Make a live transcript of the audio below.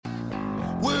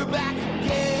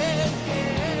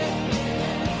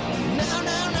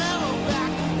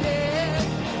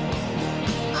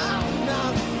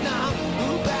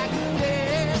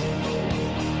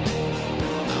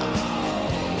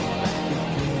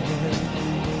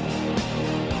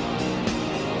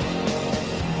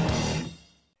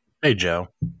Hey Joe.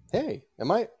 Hey,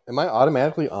 am I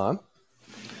automatically on?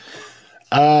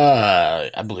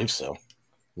 I believe so.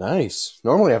 Nice.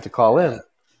 Normally I have to call Yeah. in.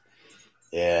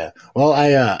 Yeah. Well,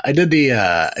 I did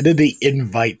the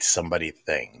invite somebody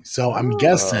thing. So I'm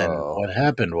guessing Oh, what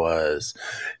happened was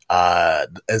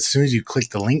as soon as you click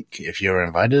the link, if you're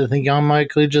invited, I think I'll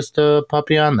likely just pop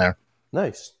you on there.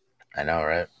 nice. I know,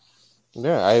 right?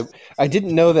 Yeah, I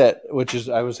didn't know that, which is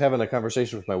I was having a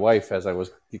conversation with my wife as I was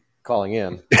calling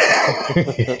in.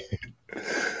 Yeah.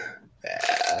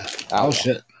 Oh Ow.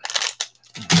 shit.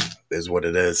 Is what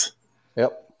it is.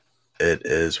 Yep. It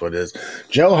is what it is.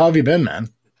 Joe, how have you been, man?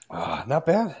 Not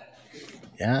bad.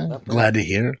 Yeah. Not bad. Glad to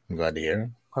hear. I'm glad to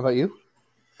hear. How about you?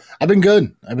 I've been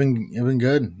good. I've been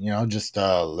good. Just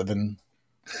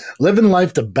living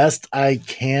life the best I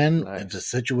can in the Nice.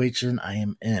 situation I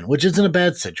am in, which isn't a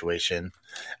bad situation.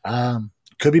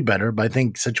 Could be better, but I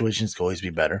think situations can always be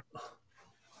better.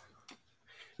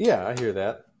 Yeah, I hear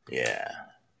that. Yeah.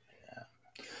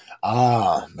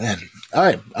 Ah, man. All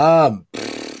right.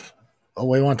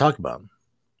 What do you want to talk about?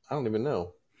 I don't even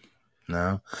know.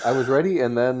 No. I was ready,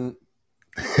 and then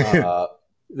uh,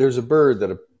 there's a bird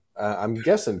that I'm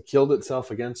guessing killed itself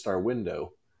against our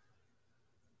window,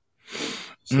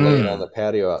 just laying on the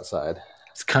patio outside.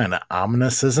 It's kind of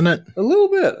ominous, isn't it? A little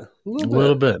bit. A A little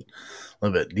little bit. bit. A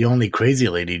little bit. The only crazy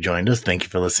lady joined us. Thank you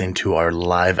for listening to our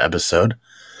live episode.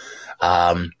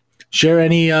 Um, Share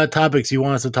any topics you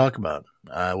want us to talk about.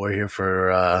 We're here for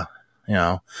a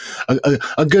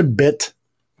good bit.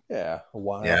 Yeah, a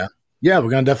while. Yeah, yeah. We're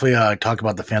gonna definitely talk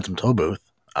about the Phantom Toll Booth.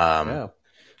 Um, Yeah.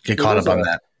 get There caught was up on a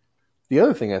that. the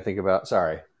other thing I think about.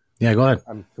 Sorry, Yeah, go ahead.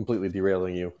 I'm completely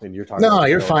derailing you, and you're talking about No, the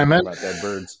you're show, and I'm fine, talking man. about dead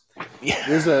birds. Yeah.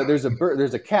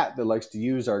 There's a cat that likes to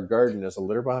use our garden as a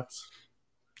litter box,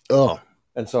 Oh.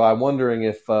 and so I'm wondering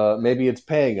if maybe it's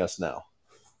paying us now.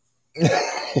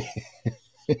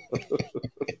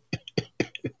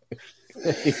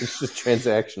 It's just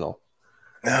transactional.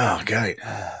 Oh, okay.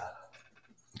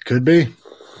 Could be.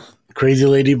 Crazy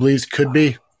lady believes could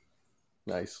be.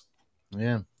 Nice.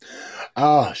 Yeah.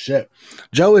 Oh shit,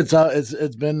 Joe. It's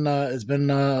been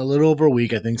a little over a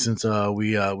week, I think, since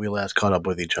we last caught up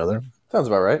with each other. Sounds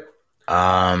about right.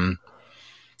 Um,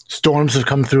 Storms have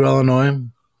come through Illinois.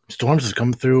 Storms have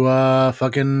come through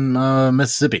fucking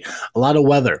Mississippi. A lot of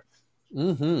weather.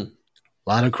 Mm-hmm. A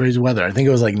lot of crazy weather. I think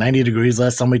it was like 90 degrees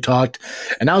last time we talked,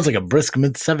 and now it's like a brisk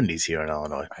mid 70s here in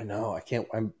Illinois. I know. I can't.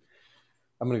 I'm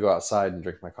gonna go outside and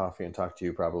drink my coffee and talk to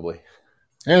you probably.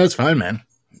 Yeah, that's fine, man.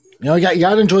 You got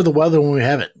to enjoy the weather when we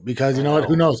have it, because you I know what?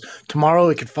 Who know. knows? Tomorrow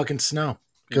it could fucking snow,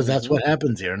 because that's Mm-hmm. what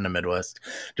happens here in the Midwest.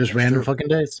 Just That's random true. fucking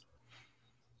days.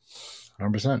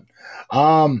 100%.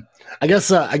 Um, I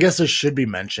guess it should be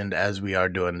mentioned as we are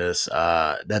doing this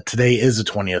that today is the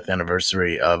 20th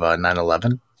anniversary of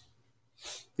 9/11,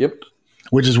 Yep.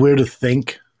 which is weird to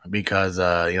think because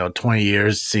 20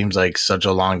 years seems like such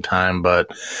a long time, but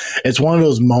it's one of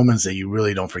those moments that you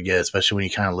really don't forget, especially when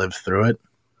you kind of live through it.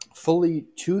 Fully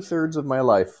 2/3 of my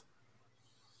life.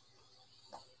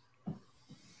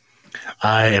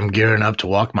 I am gearing up to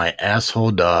walk my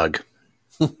asshole dog.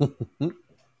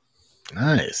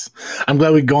 Nice. I'm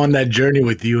glad we go on that journey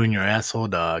with you and your asshole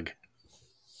dog.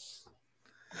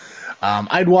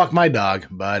 I'd walk my dog,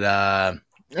 but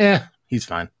he's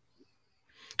fine.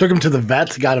 Took him to the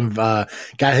vet, got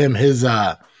him his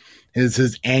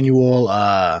annual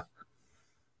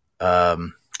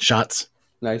shots.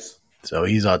 Nice. So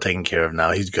he's all taken care of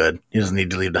now. He's good. He doesn't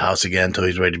need to leave the house again until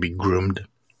he's ready to be groomed.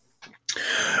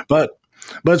 But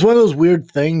it's one of those weird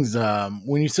things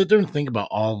when you sit there and think about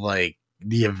all like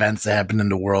the events that happen in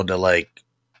the world that like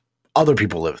other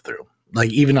people live through.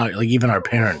 Even our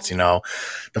parents,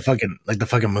 the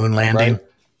fucking moon landing, Right.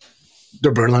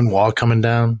 the Berlin Wall coming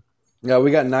down. Yeah,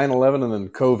 we got 9/11 and then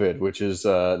COVID, which is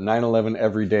 9/11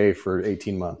 every day for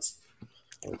 18 months.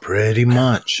 Pretty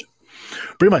much.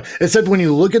 Pretty much. Except when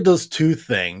you look at those two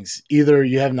things, either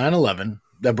you have 9/11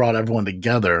 that brought everyone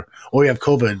together, or you have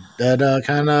COVID that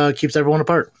kind of keeps everyone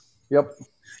apart. Yep.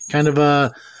 Kind of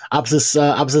opposite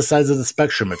sides of the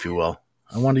spectrum, if you will.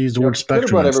 I want to use the word Yep. Could have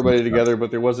spectrum brought and some everybody stuff. together,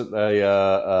 but there wasn't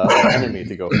an enemy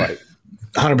to go fight.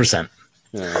 100%.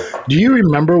 Yeah. Do you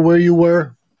remember where you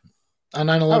were on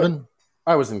I, 9/11?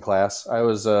 I was in class. I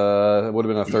was would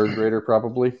have been a third grader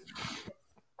probably.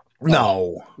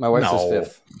 No. My wife says No.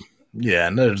 fifth. Yeah,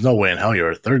 no, there's no way in hell you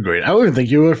were a third grade. I wouldn't think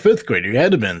you were a fifth grader. You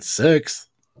had to have been sixth.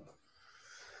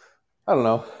 I don't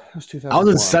know. It was I was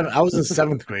in 2001. seven. I was in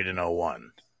seventh grade in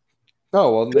 '01.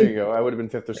 Oh well, there you go. I would have been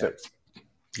fifth or sixth.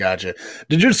 Gotcha.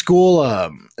 Did your school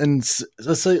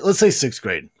let's say sixth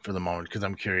grade for the moment, because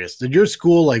I'm curious. Did your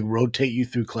school like rotate you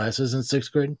through classes in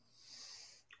sixth grade?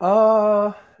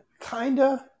 Uh,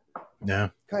 Kinda. Yeah.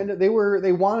 They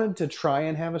wanted to try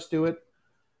and have us do it.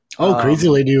 Oh, Crazy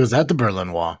Lady was at the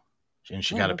Berlin Wall, and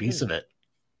she got a okay. piece of it.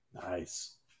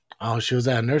 Nice. Oh, she was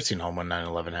at a nursing home when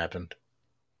 9/11 happened.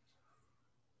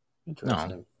 Interesting.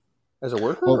 No. As a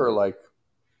worker, Well, or like,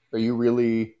 are you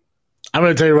really? I'm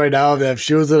going to tell you right now that if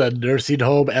she was at a nursing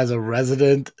home as a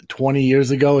resident 20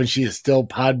 years ago and she is still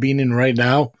podbeaning right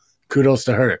now, kudos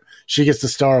to her. She gets the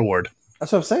Star Award.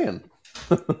 That's what I'm saying.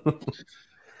 And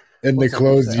they What's that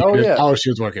closed. say? Oh, yeah. Oh, she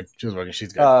was working.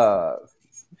 She's good.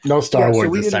 No Star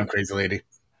Award this time, Crazy Lady.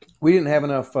 We didn't have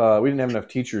enough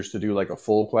teachers to do like a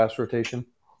full class rotation.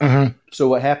 Mm-hmm. So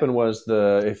what happened was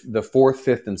the fourth,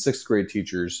 fifth, and sixth grade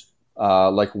teachers,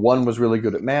 like one was really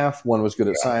good at math, one was good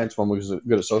at science, one was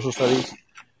good at social studies.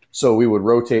 So we would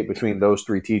rotate between those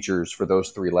three teachers for those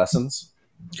 3 lessons.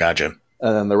 Gotcha.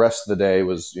 And then the rest of the day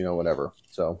was, whatever.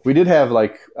 So we did have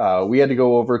we had to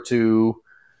go over to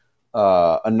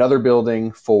another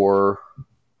building for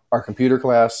our computer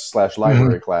class /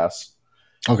 library class.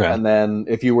 Okay. And then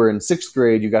if you were in 6th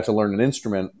grade, you got to learn an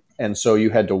instrument. And so we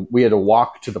had to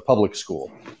walk to the public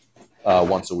school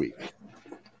once a week.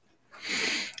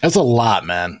 That's a lot,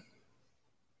 man.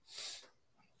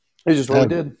 It's just what we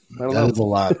did. I don't know. That is a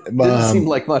lot. It didn't seem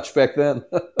like much back then.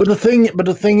 But the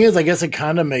thing is, I guess it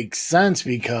kind of makes sense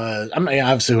because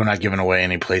obviously we're not giving away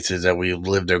any places that we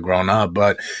lived or grown up,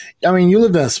 but I mean, you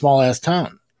lived in a small ass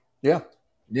town. Yeah.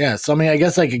 Yeah. So I mean, I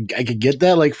guess I could get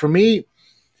that. Like for me,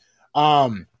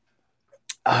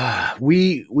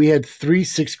 we had 3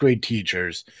 6th grade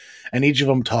teachers, and each of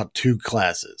them taught 2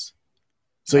 classes.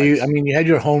 So nice. you had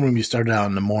your homeroom. You started out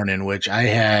in the morning, which I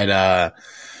had. I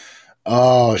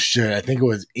think it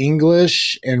was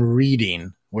English and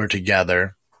reading were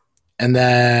together, and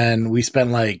then we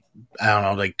spent like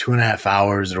 2.5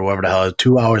 hours or whatever the hell,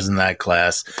 2 hours in that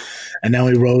class, and then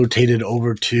we rotated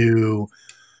over to.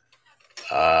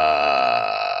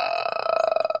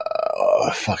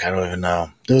 I don't even know.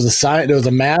 There was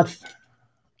a math,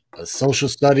 a social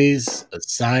studies, a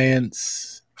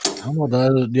science. I don't know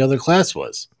what the other class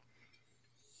was.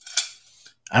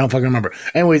 I don't fucking remember.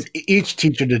 Anyways, each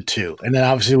teacher did 2. And then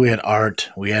obviously we had art,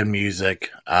 we had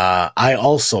music. I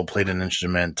also played an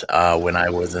instrument when I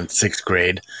was in 6th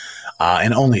grade,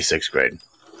 and only 6th grade.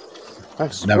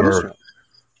 Nice. Never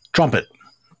trumpet.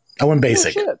 I went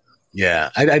basic. Oh, yeah,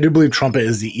 I do believe trumpet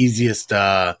is the easiest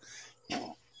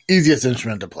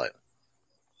instrument to play.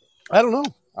 I don't know.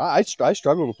 I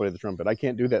struggle to play the trumpet. I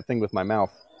can't do that thing with my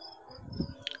mouth.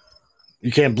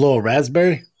 You can't blow a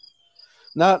raspberry?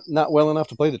 Not well enough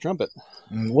to play the trumpet.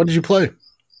 What did you play?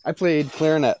 I played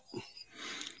clarinet.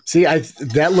 See,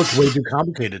 that looked way too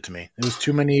complicated to me. It was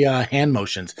too many hand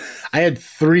motions. I had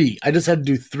 3. I just had to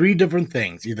do 3 different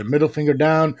things: either middle finger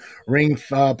down, ring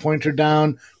pointer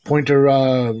down, pointer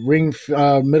ring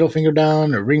middle finger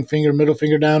down, or ring finger middle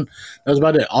finger down. That was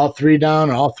about it. All 3 down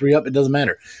or all 3 up. It doesn't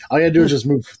matter. All you gotta do is just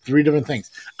move 3 different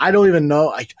things. I don't even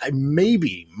know. I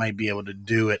maybe might be able to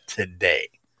do it today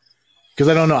because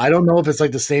I don't know. I don't know if it's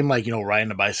like the same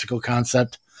riding a bicycle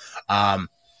concept,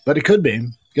 but it could be.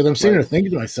 Because I'm sitting there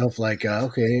thinking to myself, like,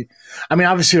 okay. I mean,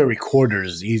 obviously a recorder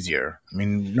is easier. I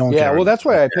mean, no one. Yeah, well, that's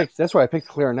why I picked. That's why I picked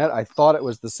clarinet. I thought it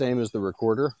was the same as the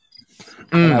recorder,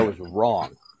 and I was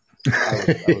wrong.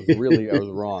 I was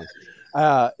wrong.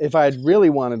 If I had really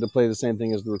wanted to play the same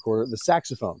thing as the recorder, the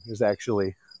saxophone is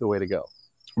actually the way to go.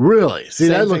 Really? See,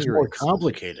 same that looks more fingerings.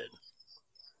 Complicated.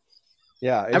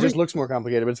 Yeah, it just looks more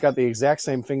complicated, but it's got the exact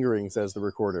same fingerings as the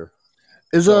recorder.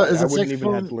 I wouldn't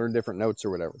even have to learn different notes or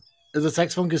whatever. Is a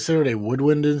saxophone considered a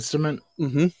woodwind instrument?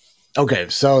 Mm-hmm. Okay,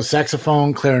 so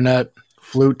saxophone, clarinet,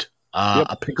 flute,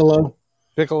 a piccolo,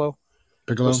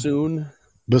 bassoons.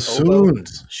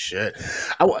 Shit.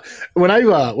 When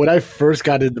I first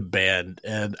got into band,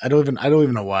 and I don't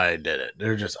even know why I did it.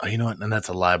 They're just you know what, and that's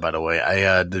a lie, by the way.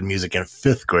 I did music in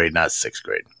 5th grade, not 6th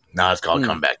grade. Now it's called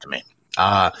Come Back to Me.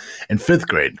 In 5th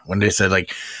grade, when they said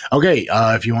okay,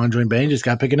 if you want to join band, you just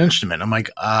gotta pick an instrument. I'm like,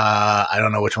 I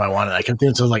don't know which one I wanted. I kept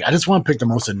thinking, so I was like, I just want to pick the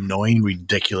most annoying,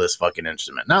 ridiculous fucking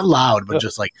instrument. Not loud, but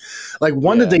just like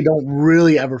one that they don't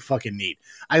really ever fucking need.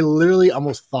 I literally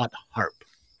almost thought harp.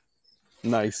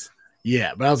 Nice.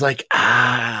 Yeah, but I was like,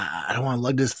 I don't want to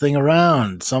lug this thing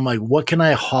around. So I'm like, what can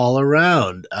I haul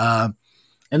around?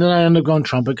 And then I ended up going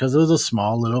trumpet because it was a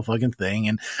small little fucking thing.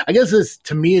 And I guess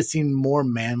to me, it seemed more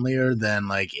manlier than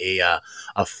like a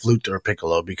flute or a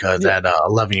piccolo because at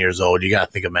 11 years old, you got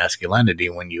to think of masculinity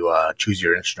when you choose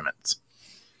your instruments.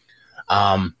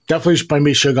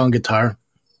 Definitely should on guitar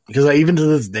because even to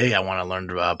this day, I want to learn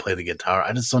to play the guitar.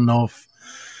 I just don't know if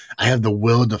I have the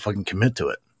will to fucking commit to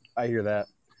it. I hear that.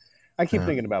 I keep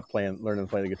thinking about learning to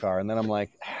play the guitar. And then I'm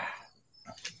like,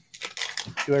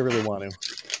 Do I really want to?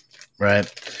 Right.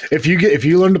 If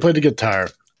you learn to play the guitar,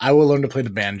 I will learn to play the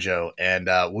banjo, and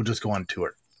we'll just go on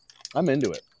tour. I'm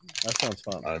into it. That sounds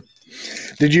fun.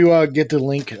 Did you get the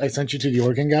link I sent you to the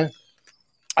organ guy?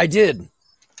 I did.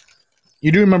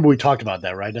 You do remember we talked about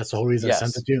that, right? That's the whole reason Yes. I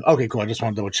sent it to you? Okay, cool. I just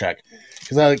wanted to double check.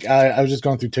 Because I was just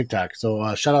going through TikTok.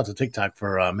 So shout out to TikTok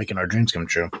for making our dreams come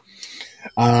true.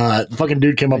 The fucking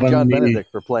dude came up on John me.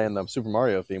 Benedict for playing the Super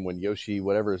Mario theme when Yoshi,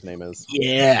 whatever his name is.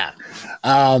 Yeah.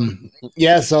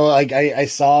 Yeah, so like I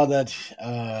saw that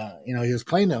he was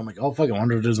playing that. I'm like, oh fucking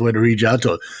wonder if there's a way to reach out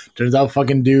to it. Turns out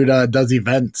fucking dude does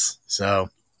events. So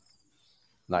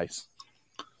Nice.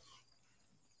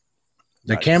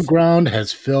 the campground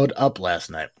has filled up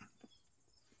last night.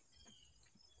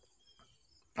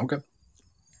 Okay. What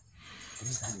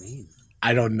does that mean?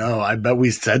 I don't know. I bet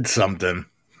we said something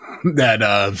that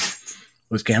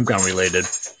was campground related.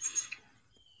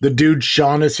 The dude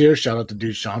Sean is here. Shout out to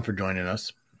dude Sean for joining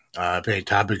us. If any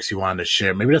topics you wanted to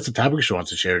share, maybe that's the topic she wants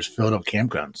to share is filled up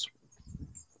campgrounds.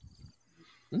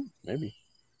 Maybe.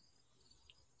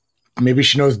 Maybe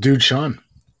she knows dude Sean.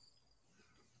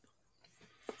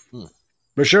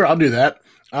 For sure, I'll do that.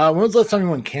 When was the last time you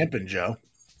went camping, Joe?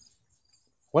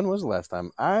 When was the last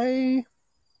time? I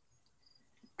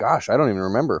don't even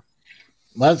remember.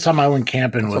 Last time I went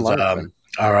camping That's a was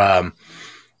long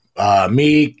time.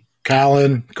 me,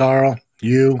 Colin, Carl,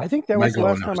 you. I think that was the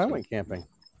Michael, last and time I Austin. went camping.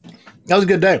 That was a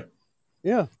good day.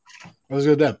 Yeah. It was a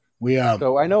good day. We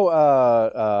So I know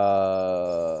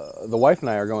the wife and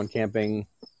I are going camping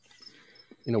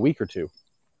in a week or two.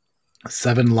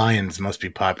 Seven Lions must be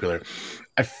popular.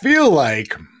 I feel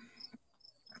like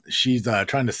she's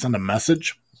trying to send a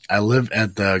message. I live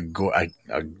at the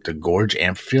Gorge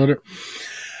Amphitheater.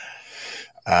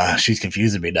 She's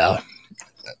confusing me now.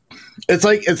 It's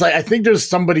like I think there's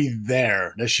somebody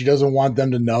there that she doesn't want them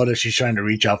to know that she's trying to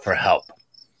reach out for help.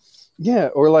 Yeah,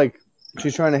 or like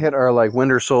she's trying to hit our like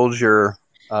Winter Soldier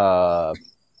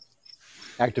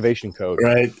activation code.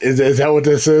 Right? Is that what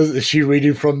this is? Is she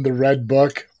reading from the red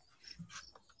book?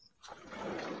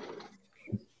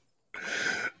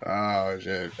 Oh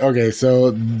shit. Okay, so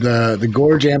the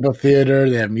Gorge Amphitheater,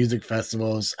 they have music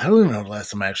festivals. I don't even know the last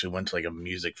time I actually went to like a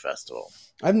music festival.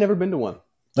 I've never been to one.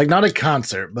 Like not a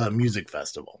concert, but a music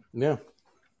festival. Yeah.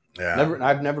 Yeah.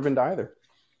 I've never been to either.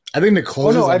 I think the Oh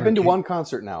closest no, I've ever been to came- one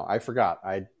concert now. I forgot.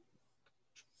 I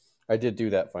did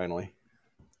do that finally.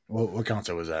 What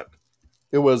concert was that?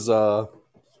 It was the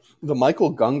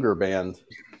Michael Gunger band.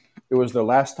 It was the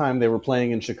last time they were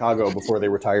playing in Chicago before they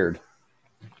retired.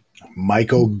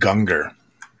 Michael Gunger.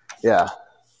 Yeah.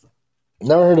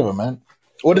 Never heard of him, man.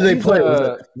 What did they He's, play? Was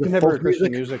it contemporary folk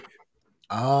Christian music? music.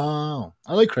 Oh,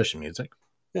 I like Christian music.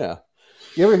 Yeah.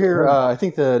 You ever hear, I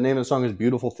think the name of the song is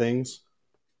Beautiful Things.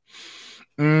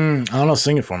 I don't know.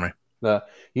 Sing it for me.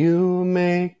 You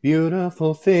make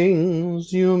beautiful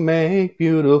things, you make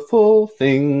beautiful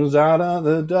things out of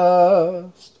the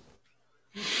dust.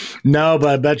 No, but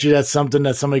I bet you that's something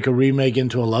that somebody could remake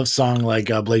into a love song like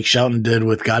Blake Shelton did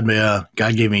with God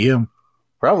Gave Me You.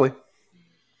 Probably.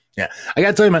 Yeah. I got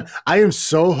to tell you, man, I am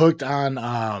so hooked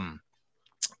on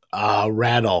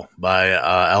Rattle by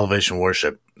Elevation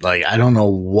Worship. Like, I don't know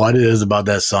what it is about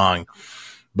that song,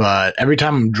 but every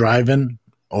time I'm driving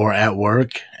or at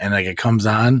work and like it comes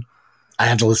on, I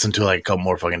have to listen to it like a couple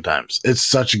more fucking times. It's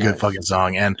such a good fucking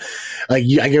song. And like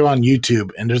I go on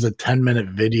YouTube and there's a 10-minute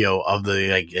video of the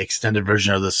like extended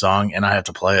version of the song and I have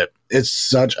to play it. It's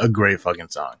such a great fucking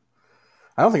song.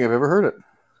 I don't think I've ever heard it.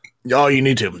 Oh, you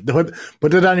need to.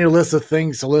 Put it on your list of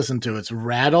things to listen to. It's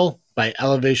Rattle by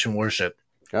Elevation Worship.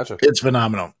 Gotcha. It's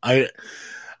phenomenal. I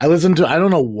listen to, I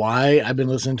don't know why I've been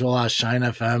listening to a lot of Shine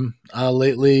FM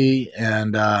lately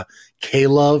and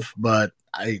K-Love, but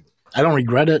I don't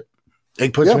regret it.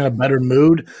 It puts me in a better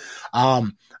mood.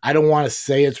 I don't want to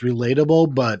say it's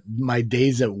relatable, but my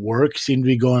days at work seem to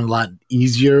be going a lot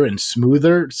easier and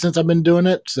smoother since I've been doing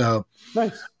it. So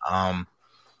Nice.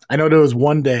 I know there was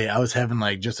one day I was having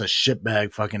like just a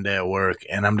shitbag fucking day at work,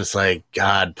 and I'm just like,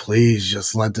 God, please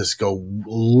just let this go a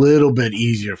little bit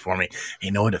easier for me. And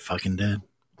you know what it fucking did?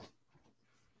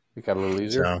 It got a little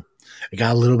easier. So it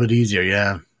got a little bit easier,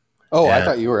 yeah. Oh, Yeah. I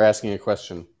thought you were asking a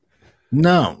question.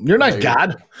 No, you're not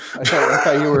God. I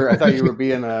thought you were. I thought you were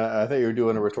being. I thought you were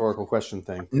doing a rhetorical question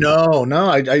thing. No.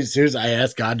 I seriously, I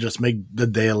asked God just make the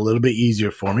day a little bit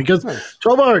easier for me because Nice.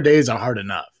 12-hour days are hard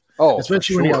enough, Oh,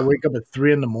 especially for when you sure. gotta wake up at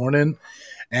 3 a.m.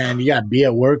 and you gotta be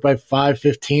at work by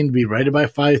 5:15 to be ready by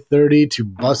 5:30 to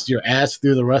bust your ass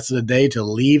through the rest of the day to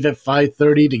leave at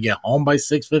 5:30 to get home by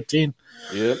 6:15.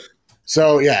 Yep.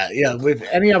 So yeah. With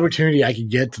any opportunity I could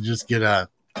get to just get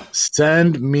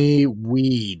send me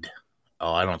weed.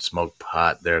 Oh, I don't smoke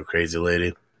pot there, crazy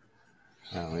lady.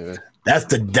 I don't either. That's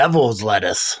the devil's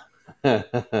lettuce. I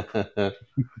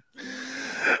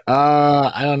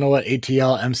don't know what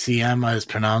ATL MCM is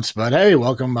pronounced, but hey,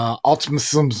 welcome,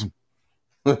 Optimism.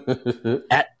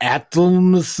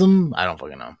 Atomism? I don't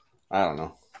fucking know. I don't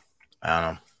know.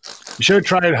 You should have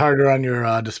tried harder on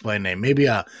your display name. Maybe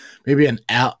an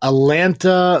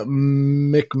Atlanta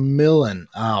McMillan.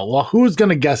 Well, who's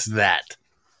gonna guess that?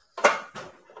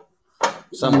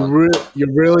 Someone. You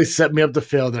really set me up to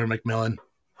fail there, McMillan.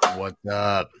 What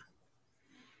up?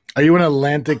 Are you in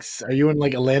Atlantic? Are you in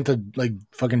like Atlanta, like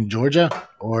fucking Georgia,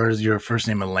 or is your first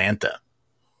name Atlanta?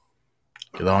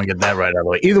 Because I want to get that right out of the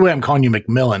way. Either way, I'm calling you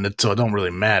McMillan, so it don't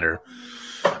really matter.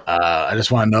 I just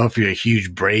want to know if you're a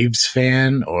huge Braves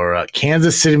fan or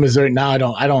Kansas City, Missouri. Now I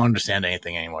don't understand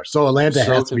anything anymore. So Atlanta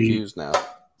has to be now.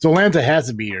 So Atlanta has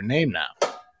to be your name now.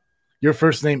 Your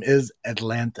first name is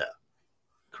Atlanta,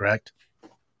 correct?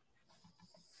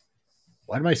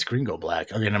 Why did my screen go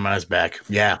black? Okay, never mind, it's back.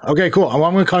 Yeah. Okay, cool. I'm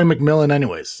going to call you McMillan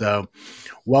anyways. So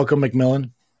welcome,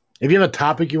 McMillan. If you have a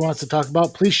topic you want us to talk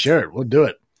about, please share it. We'll do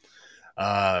it.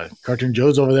 Cartoon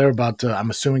Joe's over there about to, I'm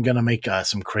assuming, going to make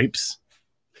some crepes.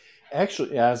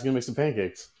 Actually, yeah, I was going to make some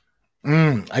pancakes.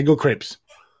 I go crepes.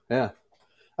 Yeah.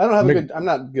 I don't have I'm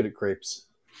not good at crepes.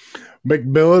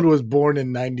 McMillan was born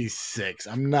in 96.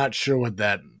 I'm not sure what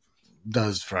that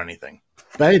does for anything.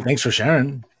 But hey, thanks for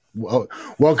sharing. Well,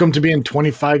 welcome to being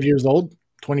 25 years old,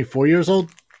 24 years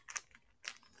old.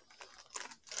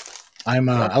 I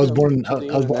was born in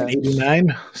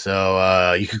 89,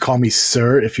 so you could call me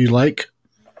sir if you like.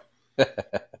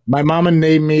 My mama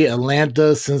named me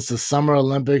Atlanta since the Summer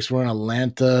Olympics were in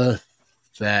Atlanta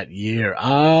that year.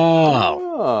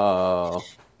 Oh,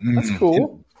 that's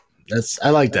cool.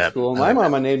 I like that. Cool. My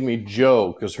mama named me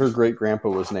Joe because her great grandpa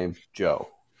was named Joe.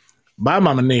 My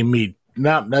mama named me.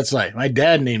 No, that's right. My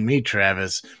dad named me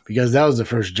Travis because that was the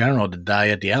first general to die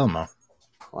at the Alamo.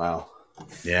 Wow.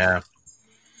 Yeah.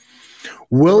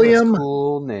 William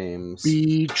cool names.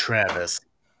 B. Travis.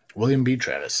 William B.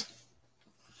 Travis.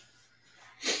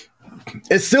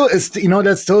 It's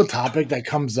that's still a topic that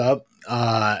comes up.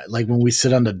 Like when we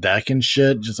sit on the deck and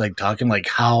shit, just like talking like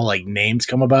how like names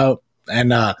come about.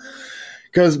 And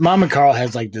because Mom and Carl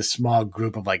has like this small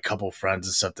group of like couple friends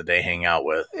and stuff that they hang out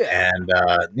with. Yeah. And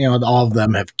all of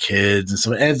them have kids and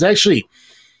so, and it's actually,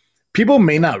 people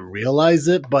may not realize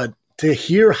it, but to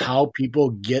hear how people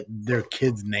get their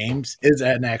kids' names is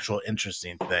an actual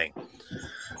interesting thing.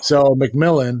 So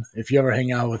McMillan, if you ever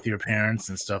hang out with your parents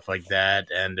and stuff like that,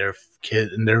 and their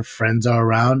kid and their friends are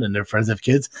around and their friends have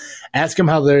kids, ask them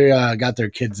how they got their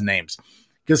kids' names,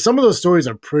 because some of those stories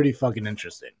are pretty fucking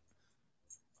interesting.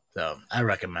 So I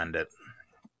recommend it.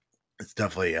 It's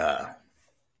definitely a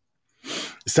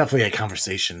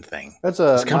conversation thing. That's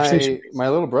my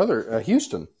little brother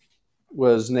Houston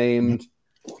was named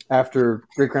after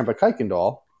great grandpa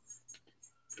Kuykendall,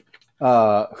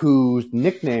 whose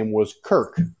nickname was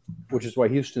Kirk, which is why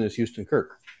Houston is Houston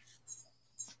Kirk.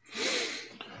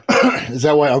 Is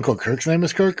that why Uncle Kirk's name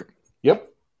is Kirk? Yep.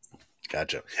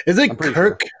 Gotcha. Is it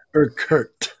Kirk or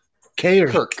Kurt? K or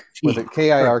Kirk T? With a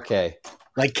Kirk.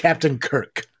 Like Captain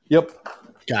Kirk. Yep.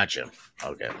 Gotcha.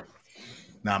 Okay.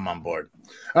 Now I'm on board.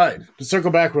 All right. To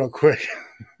circle back real quick.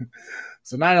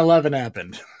 So 9/11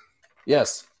 happened.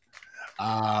 Yes.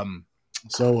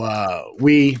 So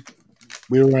we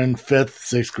were in 5th,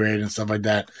 6th grade and stuff like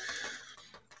that.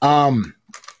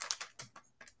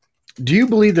 Do you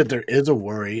believe that there is a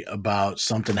worry about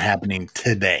something happening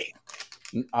today?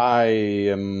 I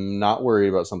am not worried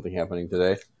about something happening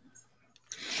today.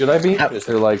 Should I be? Is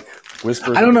there like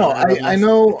whispers? I don't know. I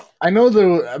know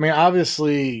there. I mean,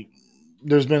 obviously,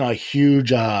 there's been a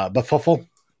huge befuffle,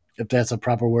 if that's a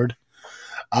proper word,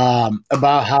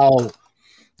 about how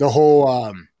the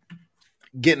whole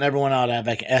getting everyone out of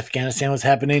Afghanistan was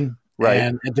happening. Right.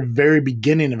 And at the very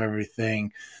beginning of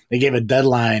everything, they gave a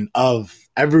deadline of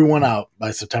everyone out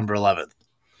by September 11th.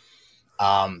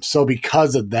 So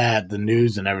because of that, the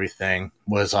news and everything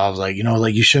was like,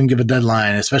 you shouldn't give a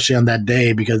deadline, especially on that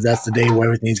day, because that's the day where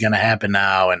everything's going to happen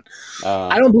now. And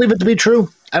I don't believe it to be true.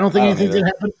 I don't think anything's going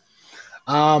to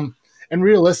happen. And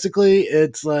realistically,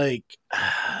 it's like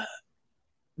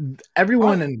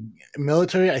everyone in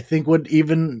military, I think, would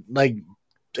even like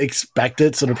expect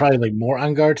it. So they're probably like more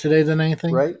on guard today than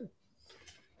anything. Right.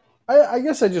 I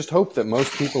guess I just hope that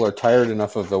most people are tired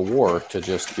enough of the war to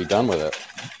just be done with it.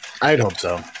 I'd hope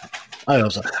so. I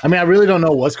mean, I really don't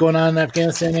know what's going on in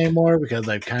Afghanistan anymore because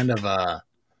I've kind of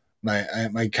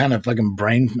my kind of fucking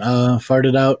brain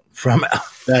farted out from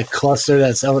that cluster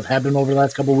that's happened over the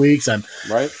last couple of weeks. I'm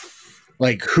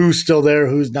like who's still there,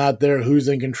 who's not there, who's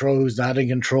in control, who's not in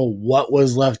control, what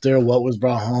was left there, what was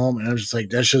brought home. And I was just like,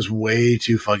 that's just way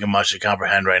too fucking much to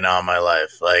comprehend right now in my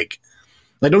life. Like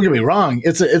don't get me wrong,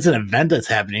 it's an event that's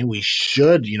happening. We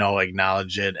should,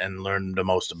 acknowledge it and learn the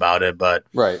most about it. But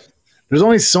right. There's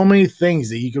only so many things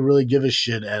that you can really give a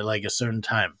shit at like a certain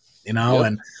time, Yep.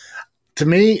 And to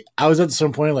me, I was at a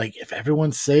certain point, like, if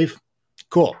everyone's safe,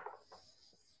 cool.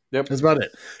 Yep. That's about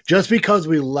it. Just because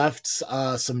we left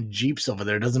some Jeeps over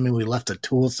there doesn't mean we left the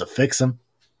tools to fix them.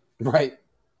 Right.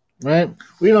 Right?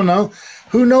 We don't know.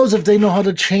 Who knows if they know how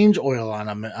to change oil on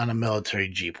a military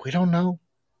Jeep? We don't know.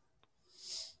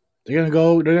 They're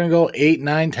gonna go 8,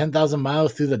 9, 10,000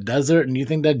 miles through the desert, and you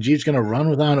think that Jeep's gonna run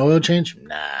without an oil change?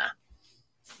 Nah.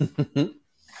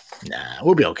 Nah,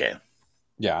 we'll be okay.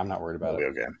 Yeah, I'm not worried about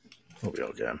it. We'll be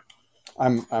okay.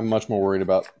 I'm much more worried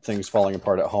about things falling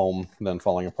apart at home than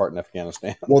falling apart in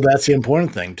Afghanistan. Well, that's the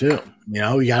important thing too.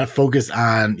 You gotta focus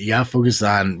on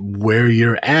where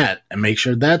you're at and make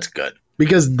sure that's good.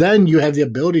 Because then you have the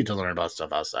ability to learn about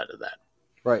stuff outside of that.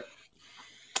 Right.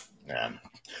 Yeah.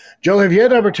 Joe, have you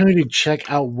had the opportunity to check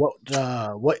out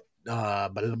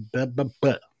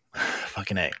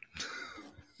fucking A.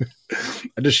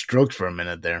 I just stroked for a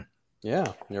minute there.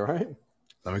 Yeah, you're right.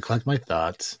 Let me collect my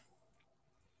thoughts.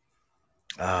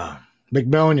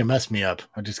 McMillan, you messed me up.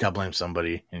 I just got to blame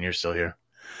somebody, and you're still here.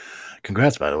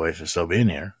 Congrats, by the way, for still being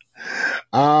here.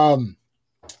 I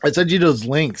sent you those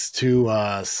links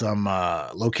to some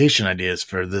location ideas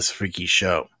for this freaky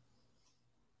show.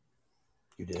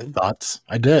 You did? Thoughts?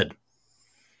 I did.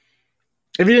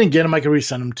 If you didn't get them, I can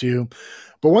resend them to you.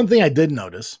 But one thing I did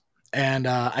notice, and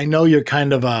I know you're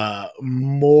kind of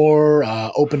more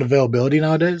open availability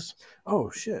nowadays.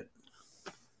 Oh, shit.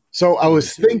 So I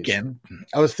was thinking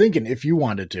if you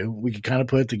wanted to, we could kind of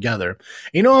put it together.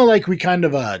 Like we kind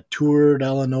of toured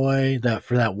Illinois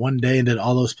for that one day and did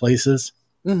all those places.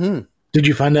 Mm-hmm. Did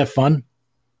you find that fun?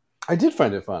 I did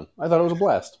find it fun. I thought it was a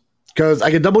blast. Because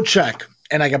I could double check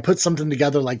and I could put something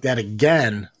together like that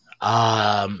again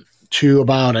to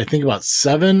about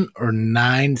 7 or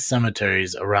 9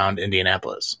 cemeteries around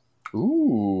Indianapolis.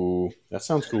 Ooh, that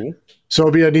sounds cool. So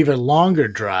it'll be an even longer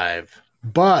drive,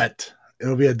 but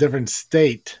it'll be a different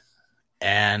state.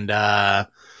 And, I'm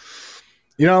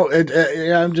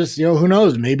just, who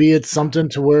knows? Maybe it's something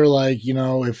to where, like,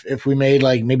 if we made,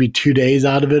 like, maybe 2 days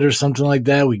out of it or something like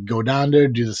that, we go down there,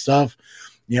 do the stuff,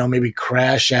 maybe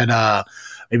crash at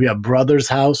maybe a brother's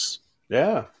house.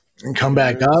 Yeah. And come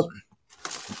back up.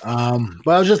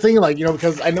 But I was just thinking, like,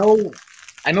 because I know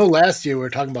last year we were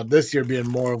talking about this year being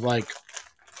more of like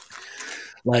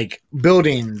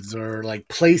buildings or like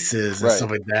places and stuff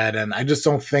like that. And I just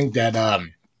don't think that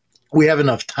we have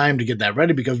enough time to get that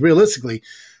ready because realistically,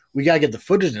 we got to get the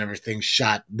footage and everything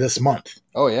shot this month.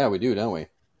 Oh, yeah, we do, don't we?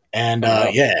 And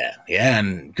yeah.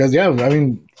 And because,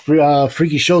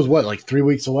 Freaky Show's what, like 3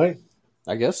 weeks away?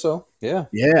 I guess so. Yeah.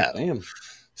 Yeah. Damn.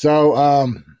 So,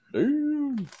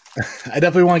 I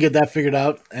definitely want to get that figured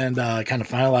out and kind of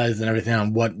finalized and everything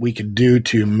on what we could do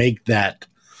to make that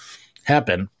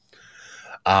happen.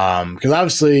 Because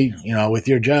obviously, with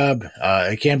your job,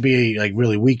 it can't be like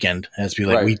really weekend. It has to be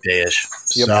like weekday-ish.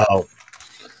 Yep. So,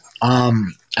 I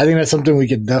think that's something we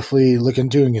could definitely look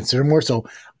into and consider more. So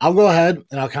I'll go ahead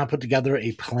and I'll kind of put together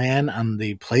a plan on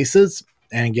the places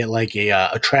and get like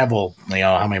a travel,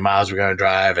 how many miles we're going to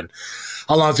drive and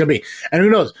how long it's going to be. And who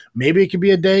knows? Maybe it could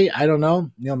be a day. I don't know.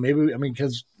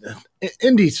 Because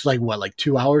Indy's like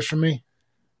 2 hours from me.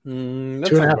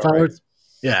 2.5 hours.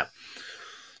 Yeah.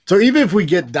 So even if we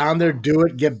get down there, do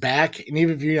it, get back, and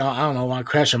even if I don't know, want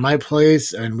to crash at my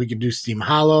place, and we could do Steam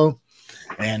Hollow,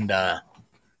 and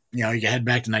you can head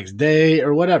back the next day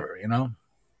or whatever.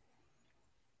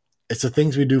 It's the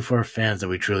things we do for our fans that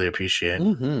we truly appreciate.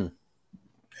 Mm-hmm.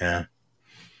 Yeah.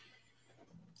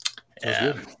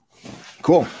 Yeah.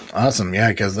 Cool. Awesome. Yeah,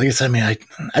 because like I said,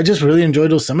 I just really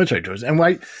enjoyed those cemetery tours,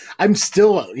 and I'm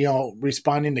still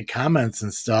responding to comments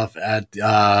and stuff at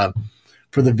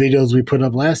for the videos we put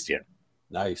up last year.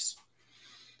 Nice.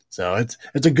 So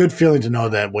it's a good feeling to know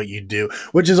that what you do,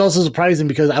 which is also surprising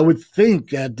because I would think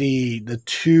that the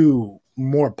two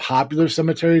more popular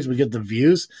cemeteries would get the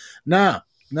views. No,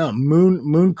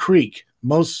 Moon Creek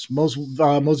most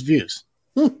views.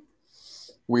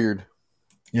 Weird.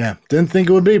 Yeah, didn't think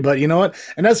it would be, but you know what?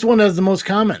 And that's the one that has the most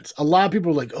comments. A lot of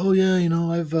people are like, "Oh yeah,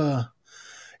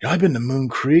 I've been to Moon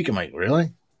Creek." I'm like,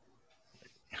 "Really?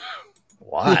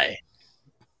 Why?"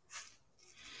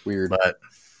 Weird. But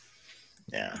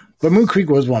yeah. But Moon Creek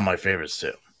was one of my favorites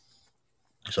too.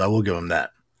 So I will give him that.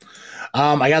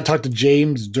 I got to talk to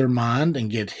James Dermond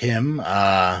and get him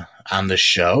on the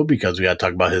show because we got to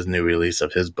talk about his new release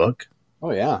of his book.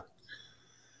 Oh yeah.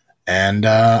 And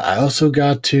I also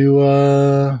got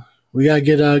to we gotta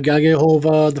get a hold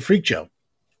of the Freak Show.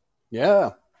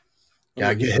 Yeah.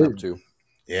 Gotta get him his, too.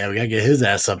 yeah, we gotta get his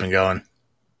ass up and going.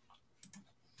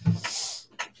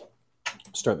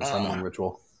 Start the summoning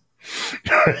ritual.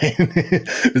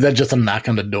 Is that just a knock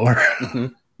on the door?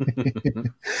 Mm-hmm.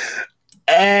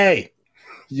 Hey,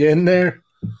 you in there?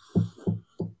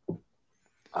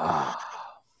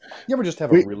 You ever just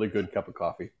have a really good cup of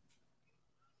coffee?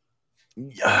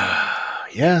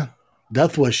 Yeah,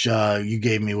 Death Wish you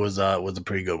gave me was a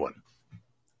pretty good one.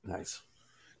 Nice.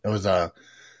 It was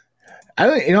I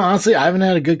don't, honestly, I haven't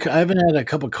had a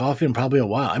cup of coffee in probably a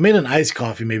while. I made an iced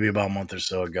coffee maybe about a month or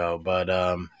so ago, but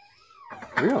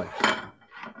Really?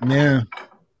 yeah,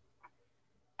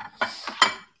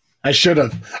 I should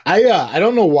have. I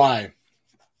don't know why,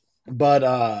 but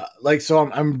so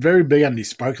I'm very big on these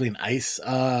sparkling ice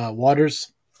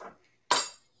waters.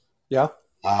 Yeah.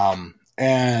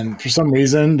 And for some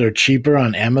reason they're cheaper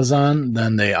on Amazon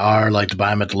than they are like to buy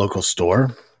them at the local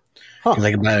store. Huh. Because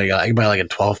I can buy like a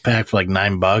 12-pack for like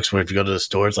 $9, where if you go to the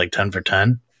store it's like 10 for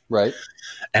 10. Right.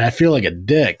 And I feel like a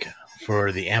dick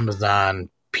for the Amazon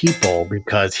people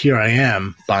because here I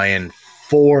am buying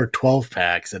 4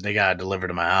 12-packs that they got delivered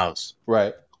to my house.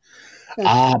 Right.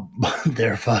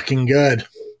 They're fucking good.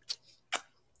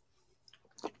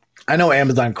 I know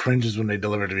Amazon cringes when they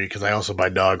deliver to me because I also buy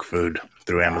dog food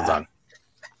through Amazon.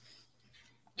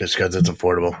 Just because it's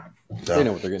affordable. So. They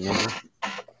know what they're getting into.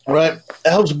 Right. It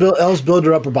helps build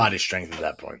your upper body strength at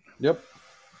that point. Yep.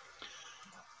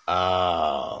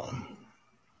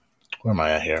 Where am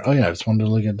I at here? Oh yeah, I just wanted to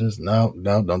look at this. No,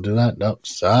 don't do that. No,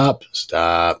 stop.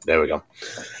 There we go.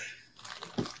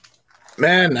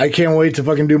 Man, I can't wait to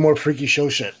fucking do more freaky show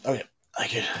shit. Okay, I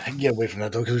can get away from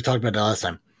that though because we talked about that last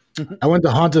time. I went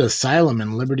to Haunted Asylum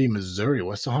in Liberty, Missouri.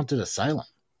 What's the Haunted Asylum?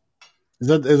 Is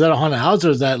that a haunted house or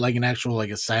is that like an actual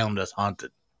like asylum that's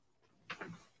haunted?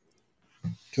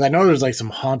 Because I know there's like some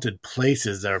haunted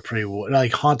places that are pretty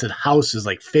like haunted houses,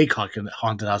 like fake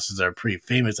haunted houses that are pretty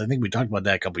famous. I think we talked about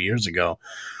that a couple years ago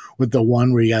with the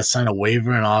one where you got to sign a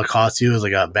waiver and all it costs you is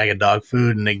like a bag of dog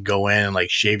food and they go in and like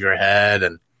shave your head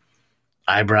and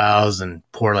eyebrows and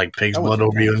pour like pig's blood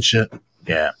over you and shit.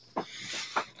 Yeah.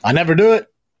 I never do it.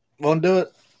 Won't do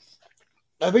it.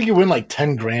 I think you win like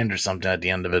 10 grand or something at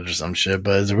the end of it or some shit,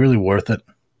 but is it really worth it?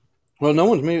 Well, no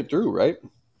one's made it through, right?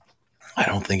 I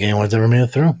don't think anyone's ever made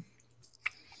it through.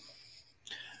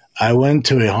 I went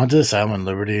to a haunted asylum in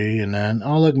Liberty, and then,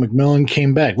 oh, look, McMillan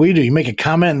came back. What do you do? You make a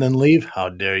comment and then leave? How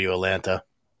dare you, Atlanta?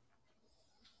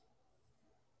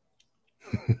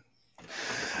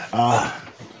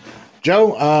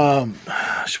 Joe,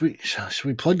 should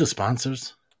we plug the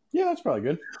sponsors? Yeah, that's probably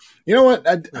good. You know what?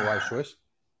 Wise choice.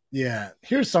 Yeah,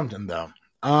 here's something, though.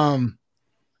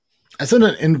 I sent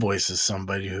an invoice to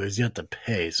somebody who has yet to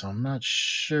pay, so I'm not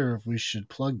sure if we should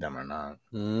plug them or not.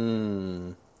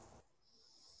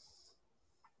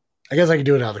 I guess I can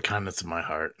do it out of the kindness of my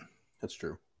heart. That's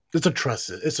true. It's a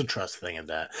trust thing at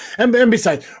that. And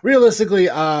besides, realistically,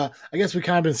 I guess we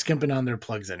kind of been skimping on their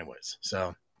plugs anyways.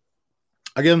 So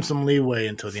I'll give them some leeway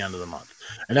until the end of the month.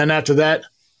 And then after that,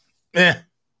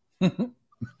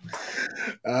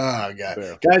 Oh, God.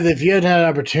 Fair. Guys, if you haven't had an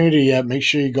opportunity yet, make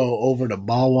sure you go over to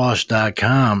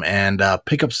ballwash.com and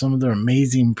pick up some of their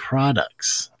amazing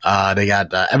products. They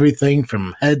got everything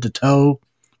from head to toe,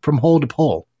 from hole to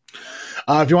pole.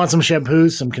 If you want some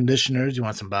shampoos, some conditioners, you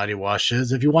want some body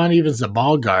washes, if you want even the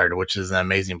Ball Guard, which is an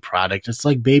amazing product, it's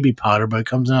like baby powder, but it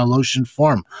comes in a lotion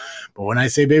form. But when I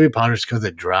say baby powder, it's because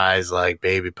it dries like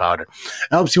baby powder. It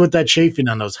helps you with that chafing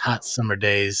on those hot summer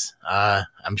days.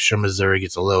 I'm sure Missouri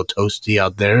gets a little toasty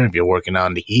out there if you're working out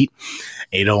in the heat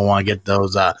and you don't want to get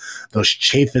those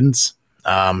chafings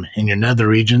in your nether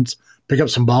regions. Pick up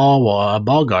some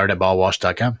Ball Guard at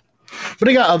ballwash.com. But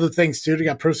they got other things too. They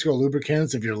got Persico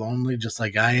lubricants if you're lonely, just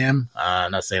like I am.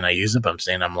 I'm not saying I use it, but I'm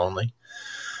saying I'm lonely.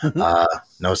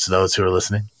 Notes to those who are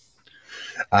listening.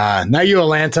 Not you,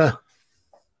 Atlanta.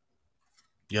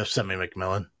 You upset me,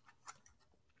 McMillan.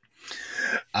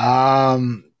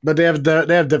 But they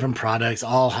have different products,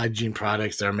 all hygiene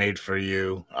products that are made for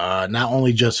you. Not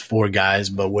only just for guys,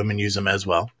 but women use them as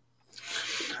well.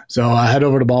 So head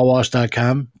over to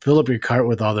ballwash.com, fill up your cart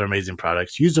with all their amazing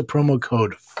products. Use the promo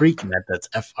code FREAKNET, that's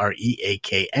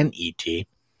FREAKNET,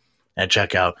 at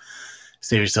checkout.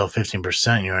 Save yourself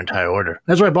 15% in your entire order.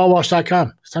 That's right,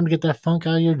 ballwash.com. It's time to get that funk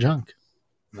out of your junk.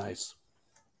 Nice.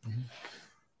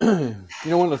 You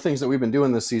know, one of the things that we've been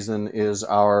doing this season is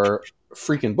our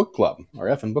freaking book club, our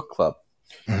effing book club.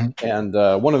 Mm-hmm. And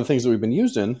one of the things that we've been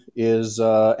using is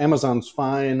Amazon's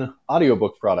fine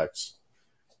audiobook products.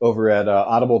 over at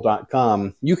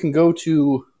audible.com, you can go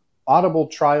to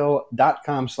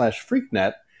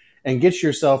audibletrial.com/freaknet and get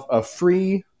yourself a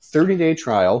free 30-day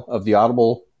trial of the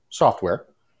Audible software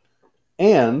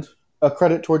and a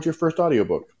credit towards your first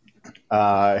audiobook.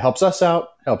 It helps us out,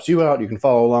 helps you out. You can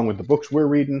follow along with the books we're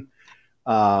reading.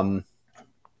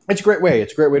 It's a great way.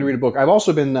 It's a great way to read a book. I've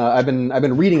also been I've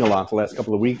been reading a lot the last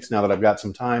couple of weeks now that I've got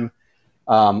some time.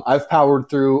 I've powered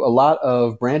through a lot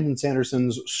of Brandon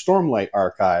Sanderson's Stormlight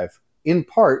archive, in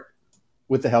part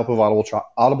with the help of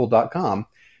audible.com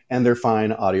and their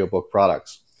fine audiobook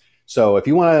products. So if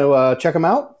you want to check them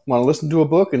out, want to listen to a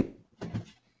book, and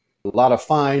a lot of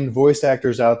fine voice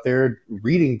actors out there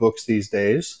reading books these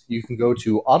days, you can go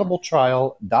to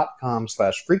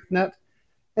audibletrial.com/freaknet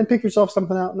and pick yourself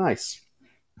something out nice.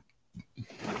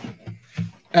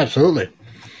 Absolutely.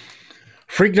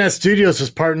 Freaknet Studios has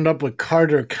partnered up with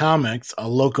Carter Comics, a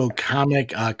local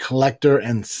comic collector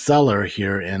and seller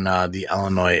here in the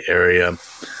Illinois area.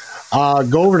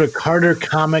 Go over to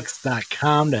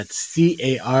cartercomics.com. That's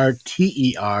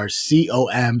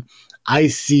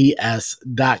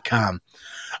CarterComics.com.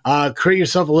 Create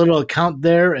yourself a little account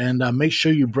there and make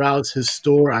sure you browse his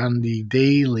store on the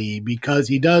daily, because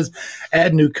he does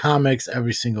add new comics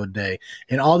every single day.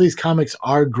 And all these comics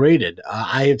are graded.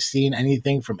 I have seen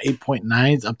anything from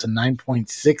 8.9s up to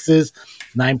 9.6s,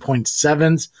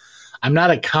 9.7s. I'm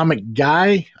not a comic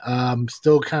guy. I'm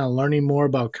still kind of learning more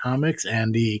about comics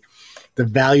and the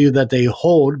value that they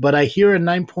hold, but I hear a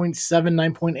 9.7,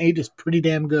 9.8 is pretty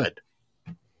damn good.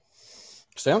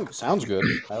 Sounds good.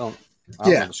 I don't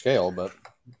know the scale, but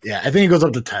yeah, I think it goes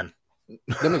up to 10.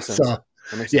 That makes sense. That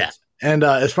makes sense. And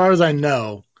as far as I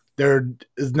know, there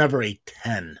is never a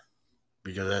 10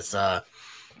 because that's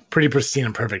pretty pristine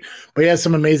and perfect. But he has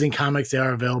some amazing comics. They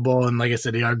are available, and like I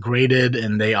said, they are graded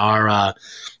and they are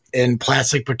in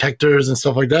plastic protectors and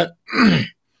stuff like that.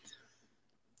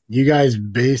 You guys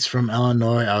based from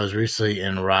Illinois. I was recently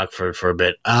in Rockford for a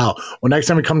bit. Well, next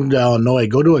time you come to Illinois,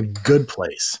 go to a good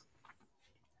place.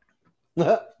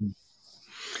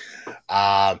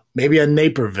 Maybe a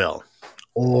Naperville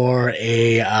or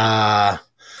a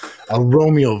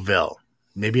Romeoville,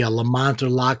 maybe a Lamont or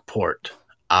Lockport.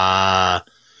 Rockford's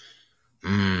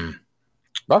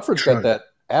got that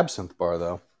absinthe bar,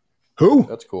 though. Who?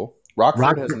 That's cool.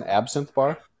 Rockford has an absinthe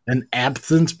bar. An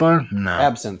absinthe bar? No.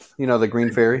 Absinthe. You know, the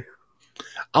Green Fairy?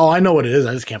 Oh, I know what it is.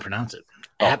 I just can't pronounce it.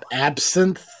 Oh.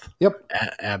 Absinthe? Yep.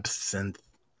 Absinthe.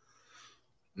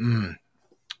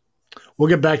 We'll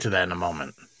get back to that in a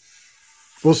moment.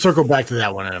 We'll circle back to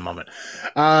that one in a moment.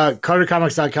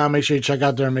 CarterComics.com. Make sure you check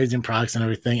out their amazing products and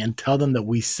everything and tell them that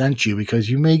we sent you, because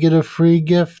you may get a free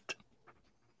gift.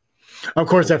 Of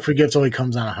course, that free gift only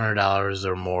comes on $100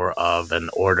 or more of an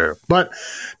order. But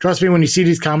trust me, when you see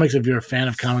these comics, if you're a fan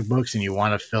of comic books and you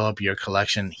want to fill up your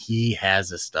collection, he has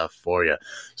this stuff for you.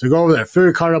 So go over there, fill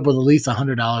your cart up with at least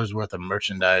 $100 worth of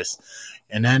merchandise,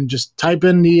 and then just type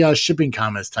in the shipping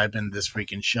comments. Type in This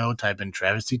Freaking Show, type in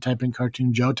Travesty, type in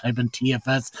Cartoon Joe, type in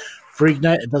TFS,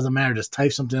 Freaknet. It doesn't matter. Just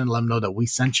type something and let them know that we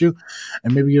sent you,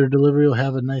 and maybe your delivery will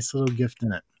have a nice little gift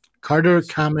in it.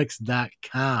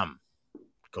 CarterComics.com.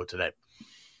 Go today.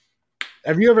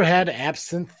 Have you ever had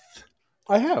absinthe?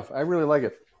 I have. I really like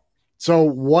it. So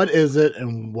what is it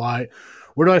and why?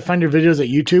 Where do I find your videos at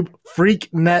YouTube?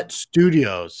 Freaknet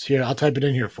Studios. Here, I'll type it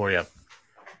in here for you.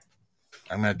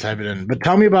 I'm going to type it in. But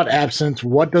tell me about absinthe.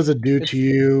 What does it do to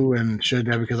you? And should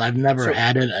I? Because I've never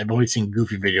had it. I've only seen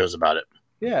goofy videos about it.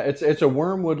 Yeah, it's a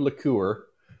wormwood liqueur,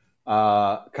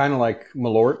 kind of like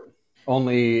Malort,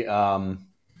 only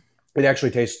it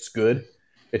actually tastes good.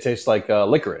 It tastes like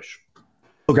licorice.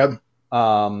 Okay.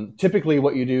 Typically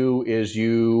what you do is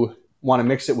you want to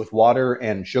mix it with water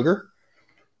and sugar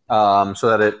so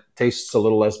that it tastes a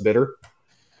little less bitter.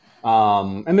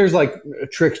 And there's like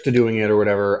tricks to doing it or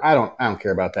whatever. I don't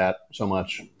care about that so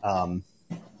much.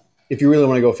 If you really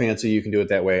want to go fancy, you can do it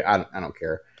that way. I don't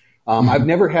care. I've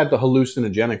never had the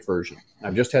hallucinogenic version.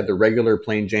 I've just had the regular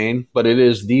plain Jane, but it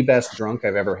is the best drunk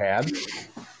I've ever had.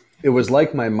 It was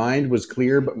like my mind was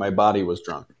clear, but my body was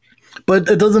drunk. But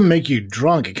it doesn't make you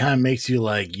drunk. It kind of makes you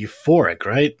like euphoric,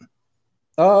 right?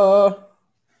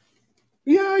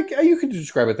 Yeah, you could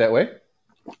describe it that way.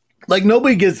 Like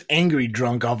nobody gets angry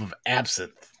drunk off of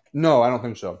absinthe. No, I don't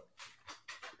think so.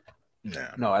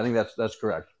 No, I think that's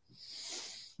correct.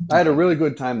 I had a really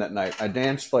good time that night. I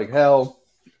danced like hell.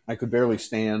 I could barely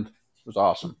stand. It was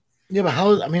awesome. Yeah, but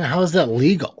how is that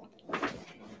legal?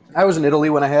 I was in Italy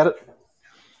when I had it.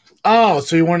 Oh,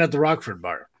 so you weren't at the Rockford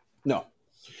bar? No.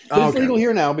 But it's legal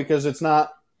here now because it's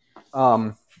not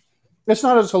as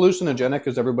hallucinogenic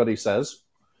as everybody says.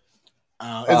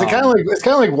 Is it kind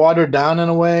of like watered down in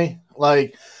a way?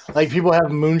 Like people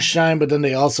have moonshine, but then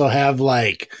they also have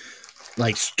like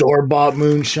store bought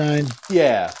moonshine.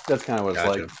 Yeah, that's kind of what it's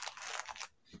Gotcha. like.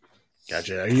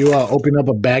 Gotcha. Are you opening up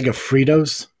a bag of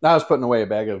Fritos? I was putting away a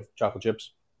bag of chocolate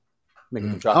chips.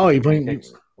 Making some chocolate Oh, chip you're putting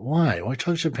pancakes. why? Why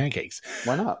chocolate chip pancakes?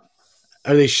 Why not?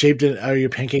 Are they shaped? Are your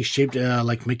pancakes shaped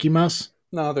like Mickey Mouse?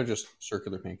 No, they're just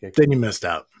circular pancakes. Then you missed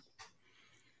out.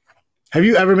 Have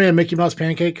you ever made a Mickey Mouse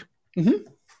pancake? Mm-hmm.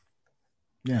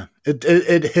 Yeah,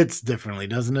 it hits differently,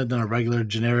 doesn't it, than a regular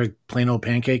generic plain old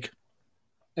pancake?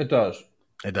 It does.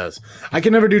 It does. I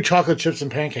can never do chocolate chips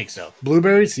and pancakes though.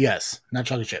 Blueberries, yes, not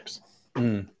chocolate chips.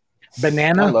 Mm.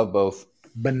 Banana, I love both.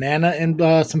 Banana and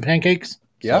some pancakes.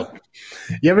 Yep.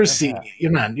 You ever see?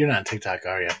 You're not on TikTok,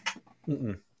 are you?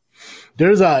 Mm-mm.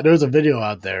 There's a video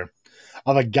out there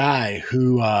of a guy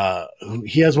who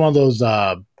he has one of those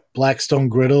Blackstone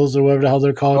griddles or whatever the hell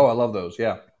they're called. Oh, I love those.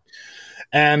 Yeah.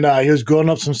 And he was grilling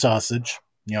up some sausage,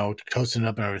 toasting it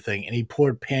up and everything, and he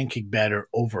poured pancake batter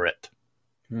over it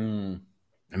Mm.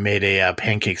 and made a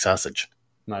pancake sausage.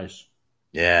 Nice.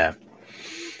 Yeah,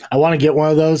 I want to get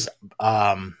one of those,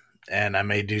 and I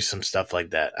may do some stuff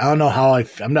like that. I don't know how I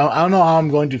don't know how I'm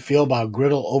going to feel about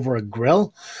griddle over a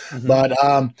grill, Mm-hmm.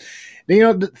 but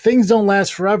things don't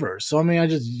last forever. So I mean, I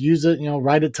just use it,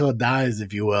 ride it till it dies,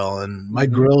 if you will. And my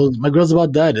grill's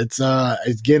about dead. It's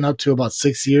getting up to about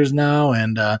 6 years now,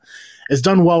 and it's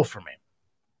done well for me.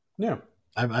 Yeah.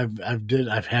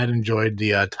 I've had enjoyed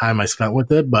the time I spent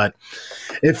with it, but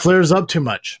it flares up too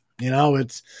much.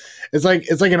 It's like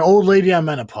an old lady on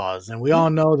menopause, and we all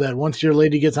know that once your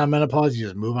lady gets on menopause, you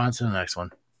just move on to the next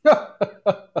one. I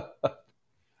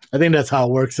think that's how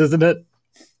it works, isn't it?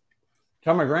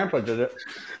 Tell my grandpa did it.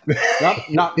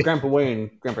 Not Grandpa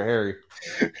Wayne, Grandpa Harry.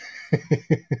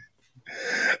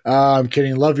 I'm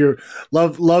kidding. Love your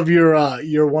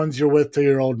ones you're with till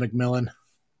you're old, McMillan.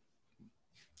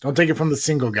 Don't take it from the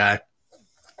single guy.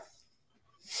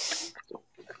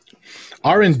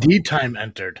 R&D time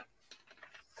entered.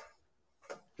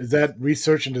 Is that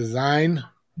research and design?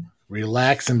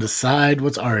 Relax and decide.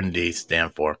 What's R&D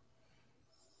stand for?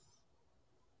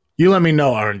 You let me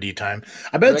know. R&D time.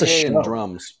 I bet it's a show. And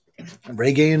drums.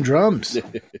 Reggae and drums.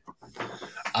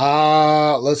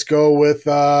 Let's go with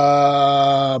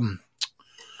I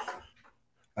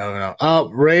don't know.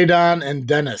 Radon and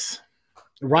Dennis.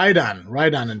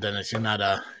 Rhydon and Dennis. You're not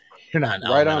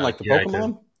Rhydon like the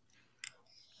Pokemon?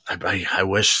 I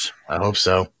wish. I hope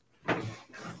so.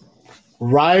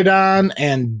 Rhydon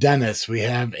and Dennis. We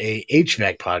have a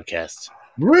HVAC podcast.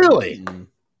 Really? Mm.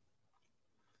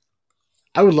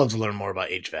 I would love to learn more about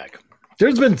HVAC.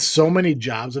 There's been so many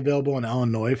jobs available in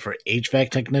Illinois for HVAC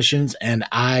technicians, and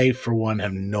I, for one,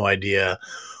 have no idea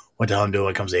what the hell I'm doing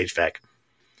when it comes to HVAC.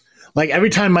 Like every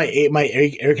time my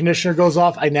air conditioner goes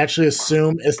off, I naturally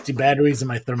assume it's the batteries in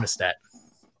my thermostat.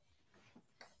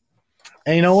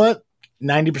 And you know what?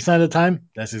 90% of the time,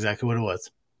 that's exactly what it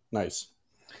was. Nice.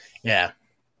 Yeah.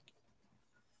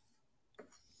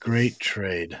 Great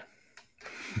trade.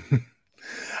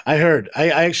 I heard. I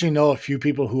actually know a few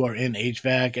people who are in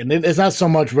HVAC, and it's not so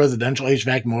much residential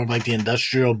HVAC, more of like the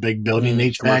industrial big building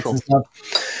HVAC and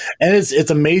stuff. And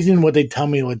it's amazing what they tell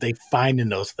me, what they find in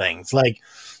those things. Like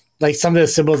something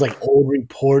as simple as like old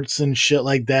reports and shit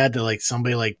like that like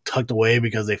somebody like tucked away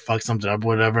because they fucked something up or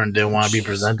whatever and didn't want to be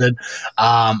presented.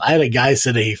 I had a guy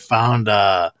said that he found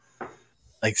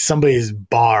like somebody's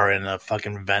bar in a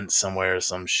fucking vent somewhere or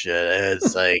some shit.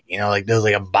 It's like, like there's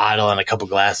like a bottle and a couple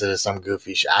glasses or some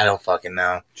goofy shit. I don't fucking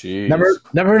know. Jeez.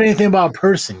 Never heard anything about a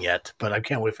person yet, but I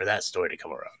can't wait for that story to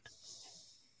come around.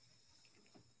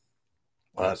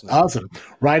 Awesome.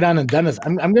 Rhydon and Dennis.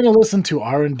 I'm going to listen to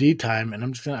R&D time, and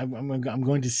I'm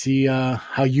going to see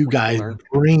how you guys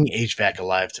bring HVAC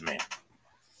alive to me.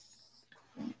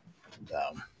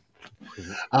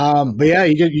 But yeah,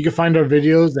 you can find our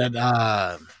videos at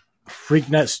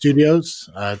Freaknet Studios.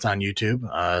 It's on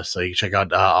YouTube, so you can check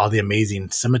out all the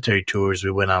amazing cemetery tours we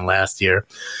went on last year,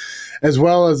 as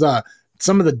well as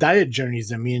some of the diet journeys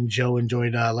that me and Joe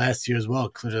enjoyed last year as well.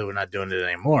 Clearly, we're not doing it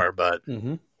anymore, but.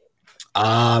 Mm-hmm.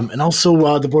 And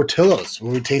also the Portillo's,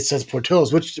 where we taste test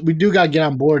Portillo's, which we do got to get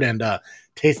on board and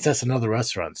taste test another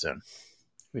restaurant soon.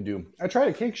 We do. I tried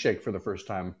a cake shake for the first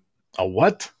time. A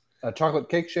what? A chocolate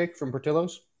cake shake from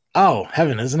Portillo's. Oh,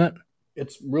 heaven, isn't it?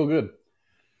 It's real good.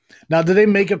 Now, did they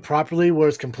make it properly where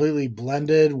it's completely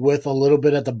blended with a little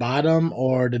bit at the bottom,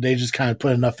 or did they just kind of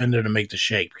put enough in there to make the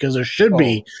shake? Because there should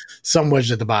be some wedge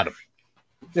at the bottom.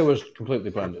 It was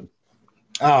completely blended.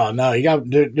 Oh no,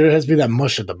 there has to be that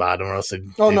mush at the bottom, or else. There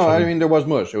was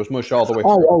mush. It was mush all the way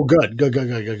through. Oh, good.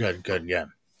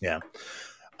 Yeah.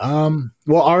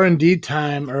 Well, R&D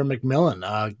time or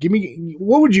McMillan. Give me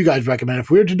what would you guys recommend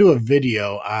if we were to do a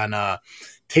video on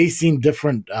tasting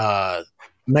different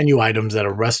menu items at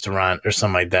a restaurant or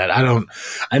something like that? I know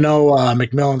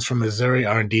McMillan's from Missouri.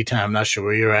 R&D time. I'm not sure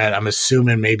where you're at. I'm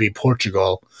assuming maybe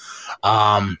Portugal.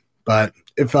 But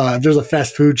if there's a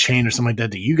fast food chain or something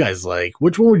like that you guys like,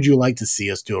 which one would you like to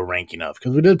see us do a ranking of?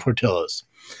 Because we did Portillo's,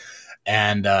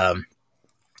 and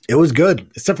it was good,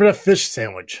 except for that fish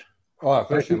sandwich. Oh, that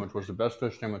fish sandwich was the best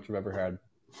fish sandwich I've ever had.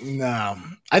 No,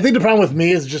 I think the problem with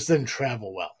me is it just didn't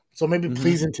travel well. So maybe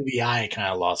pleasing to the eye kind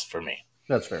of lost for me.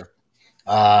 That's fair.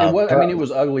 It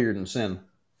was uglier than sin.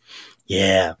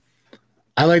 Yeah.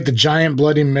 I like the giant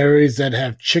Bloody Marys that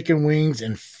have chicken wings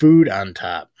and food on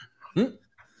top.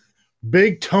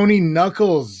 Big Tony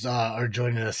Knuckles are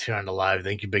joining us here on the live.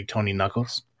 Thank you, Big Tony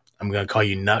Knuckles. I'm going to call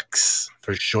you Nux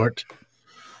for short.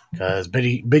 Because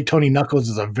Big Tony Knuckles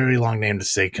is a very long name to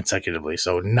say consecutively.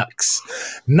 So Nux.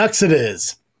 Nux it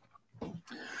is.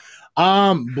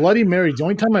 Bloody Mary. The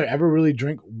only time I ever really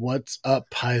drink What's Up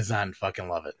Paisan. Fucking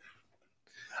love it.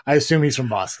 I assume he's from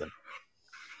Boston.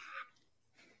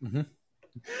 Mm-hmm.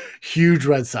 Huge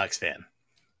Red Sox fan.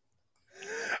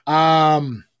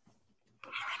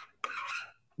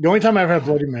 The only time I ever had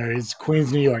Bloody Mary is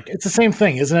Queens, New York. It's the same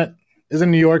thing, isn't it? Isn't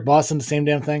New York, Boston the same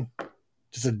damn thing?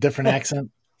 Just a different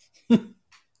accent.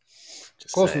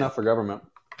 Just close enough for government.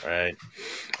 Right.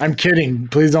 I'm kidding.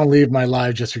 Please don't leave my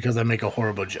live just because I make a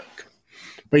horrible joke.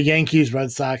 But Yankees,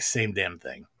 Red Sox, same damn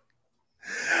thing.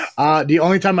 The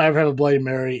only time I ever had a Bloody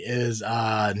Mary is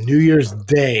New Year's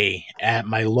Day at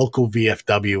my local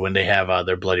VFW when they have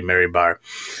their Bloody Mary bar.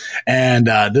 And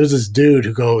there's this dude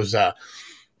who goes,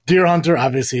 deer hunter.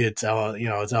 Obviously, it's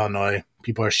Illinois.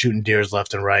 People are shooting deers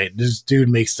left and right. This dude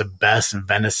makes the best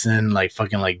venison,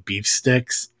 fucking beef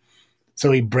sticks.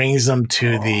 So he brings them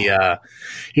to the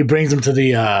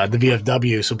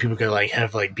VFW so people could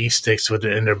have beef sticks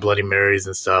in their Bloody Marys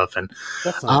and stuff. And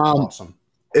that's awesome.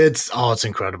 It's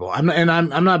incredible. I'm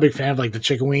not a big fan of the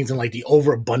chicken wings and the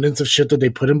overabundance of shit that they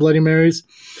put in Bloody Marys.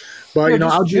 But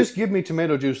I'll just give me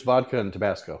tomato juice, vodka, and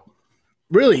Tabasco.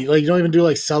 Really? You don't even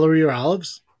do celery or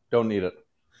olives? Don't need it.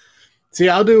 See,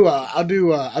 I'll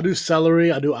do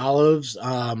celery. I'll do olives.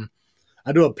 I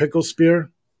do a pickle spear.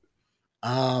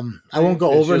 I won't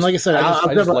go over. And like I said,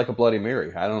 I just like a Bloody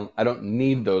Mary. I don't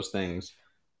need those things.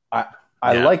 I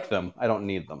like them. I don't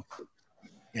need them.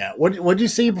 Yeah. What do you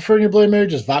say you prefer in your Bloody Mary?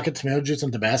 Just vodka, tomato juice,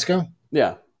 and Tabasco?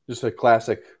 Yeah, just a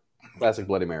classic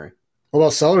Bloody Mary. What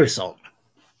about celery salt?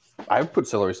 I put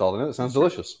celery salt in it. It sounds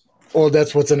delicious. Well,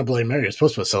 that's what's in a Bloody Mary. You're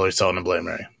supposed to put celery salt in a Bloody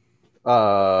Mary.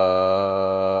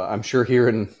 I'm sure here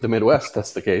in the Midwest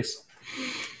that's the case.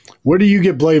 Where do you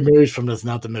get Bloody Marys from that's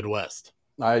not the Midwest?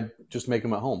 I just make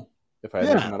them at home if I make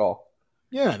them at all.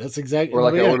 Yeah, that's exactly. Or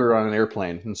I order on an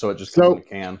airplane, and so it just comes in a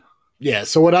can. Yeah,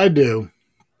 so what I do,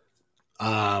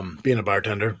 being a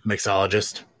bartender,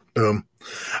 mixologist, boom.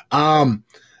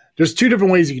 There's two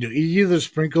different ways you can do it. You either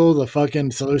sprinkle the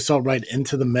fucking celery salt right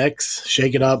into the mix,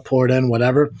 shake it up, pour it in,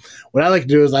 whatever. What I like to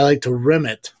do is I like to rim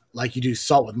it like you do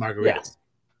salt with margaritas.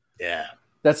 Yeah.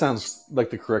 That sounds like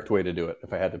the correct way to do it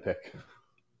if I had to pick.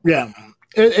 Yeah.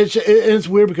 It's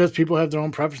weird because people have their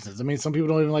own preferences. I mean, some people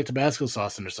don't even like Tabasco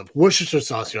sauce in their stuff. Worcestershire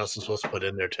sauce you're also supposed to put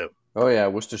in there too. Oh, yeah.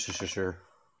 Worcestershire.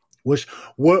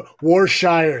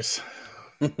 Worcestershires.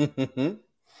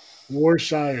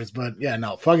 Worcestershires. But yeah,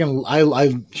 no. Fucking,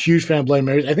 I'm huge fan of Bloody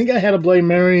Marys. I think I had a Bloody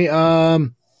Mary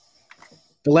the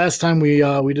last time we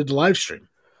did the live stream.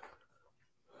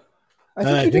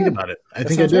 I think about it. I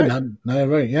think I did. Right. Not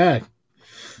right. Yeah.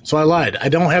 So I lied. I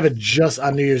don't have it just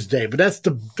on New Year's Day, but that's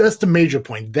the major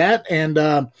point. That and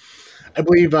I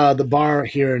believe the bar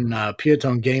here in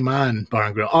Peatone, Game On Bar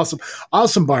and Grill,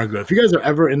 awesome bar and grill. If you guys are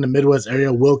ever in the Midwest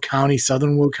area, Will County,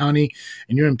 Southern Will County,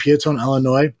 and you're in Peatone,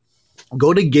 Illinois,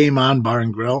 go to Game On Bar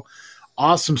and Grill.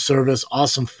 Awesome service,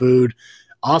 awesome food,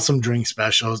 awesome drink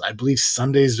specials. I believe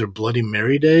Sundays are Bloody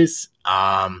Mary days.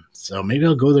 So maybe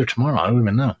I'll go there tomorrow. I don't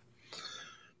even know.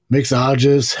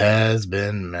 Mixologist has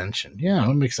been mentioned. Yeah,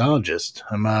 I'm a mixologist.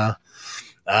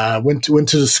 Went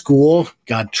to the school,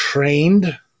 got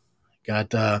trained,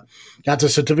 got the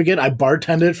certificate. I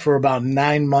bartended for about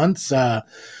 9 months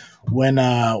when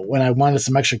I wanted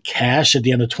some extra cash at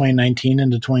the end of 2019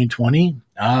 into 2020.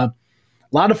 A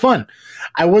lot of fun.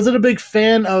 I wasn't a big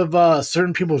fan of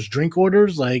certain people's drink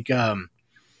orders. What the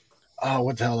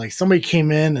hell? Somebody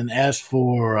came in and asked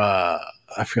for.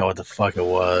 I forgot what the fuck it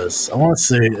was. I want to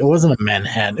say it wasn't a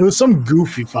Manhattan. It was some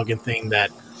goofy fucking thing that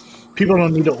people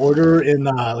don't need to order in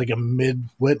a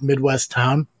Midwest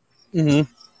town.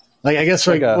 Mm-hmm. I guess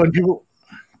when people.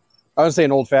 I was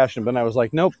saying old fashioned, but I was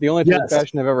like, nope. The only old Yes.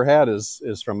 fashioned I've ever had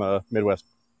is from a Midwest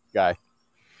guy.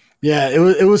 Yeah,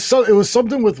 it was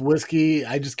something with whiskey.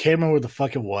 I just can't remember what the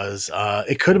fuck it was.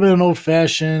 It could have been an old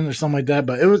fashioned or something like that,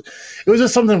 but it was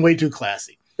just something way too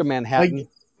classy. A Manhattan. Like,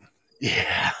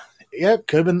 yeah. Yeah,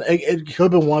 could have been. It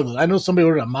could have been one of those. I know somebody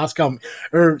ordered a Moscow,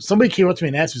 or somebody came up to me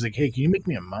and asked me, "Like, hey, can you make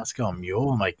me a Moscow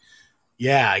Mule?" I'm like,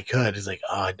 "Yeah, I could." He's like,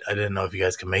 "Oh, I didn't know if you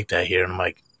guys can make that here." And I'm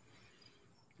like,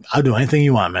 "I'll do anything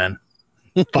you want, man."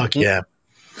 Fuck yeah.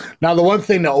 Now, the one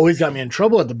thing that always got me in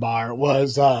trouble at the bar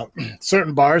was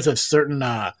certain bars have certain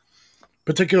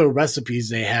particular recipes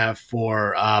they have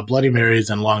for Bloody Marys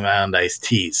and Long Island iced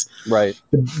teas. Right.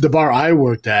 The bar I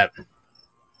worked at,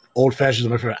 old fashioned is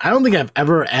my favorite. I don't think I've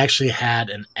ever actually had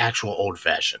an actual old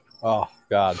fashioned. Oh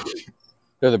God,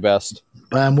 they're the best.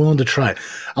 But I'm willing to try.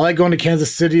 I like going to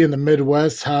Kansas City in the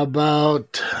Midwest. How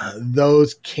about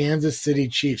those Kansas City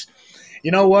Chiefs? You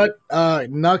know what?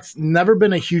 Nux, never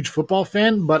been a huge football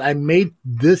fan, but I made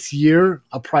this year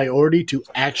a priority to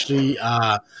actually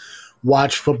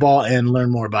watch football and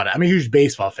learn more about it. I'm a huge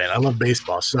baseball fan. I love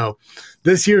baseball. So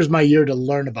this year is my year to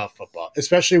learn about football,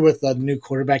 especially with the new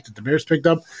quarterback that the Bears picked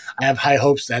up. I have high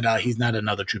hopes that he's not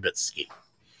another Trubisky.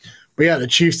 But yeah, the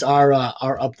Chiefs are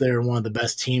up there, one of the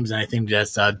best teams, and I think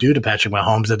that's due to Patrick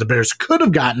Mahomes that the Bears could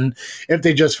have gotten if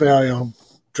they just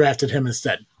drafted him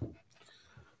instead.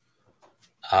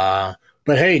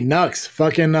 But hey, Nux,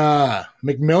 fucking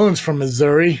McMillan's from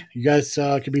Missouri. You guys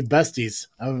could be besties.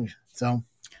 So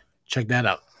check that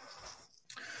out.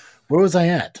 Where was I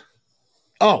at?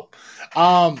 Oh,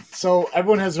 so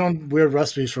everyone has their own weird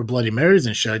recipes for Bloody Marys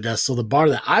and shit like that. So the bar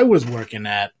that I was working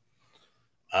at,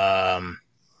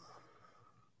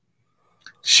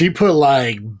 she put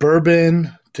like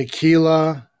bourbon,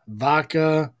 tequila,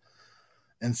 vodka,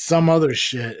 and some other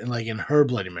shit in her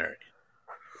Bloody Mary.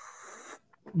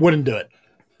 Wouldn't do it.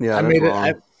 Yeah, I made wrong.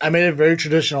 it. I made it very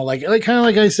traditional, like kind of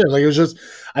like I said, like it was just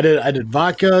I did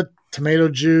vodka, tomato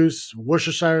juice,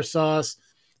 Worcestershire sauce,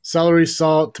 celery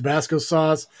salt, Tabasco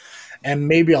sauce, and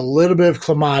maybe a little bit of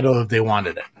clamato if they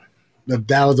wanted it. But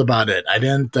that was about it. I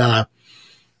didn't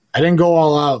go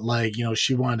all out like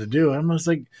she wanted to do. I'm just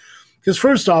like, because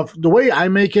first off, the way I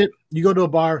make it, you go to a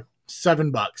bar,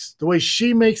 $7. The way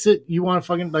she makes it, you want to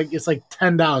fucking it's like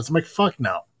 $10. I'm like, fuck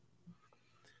no.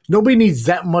 Nobody needs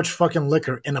that much fucking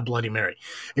liquor in a Bloody Mary.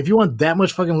 If you want that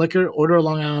much fucking liquor, order a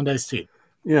Long Island iced tea.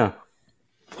 Yeah.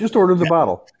 Just order the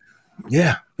bottle.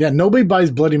 Yeah. Yeah. Nobody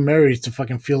buys Bloody Marys to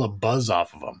fucking feel a buzz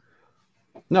off of them.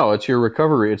 No, it's your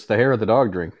recovery. It's the hair of the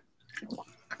dog drink.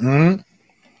 Mm-hmm.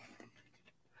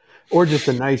 Or just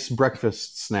a nice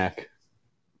breakfast snack.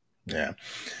 Yeah.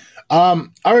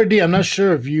 RD, I'm not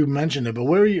sure if you mentioned it, but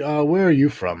where are you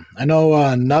from? I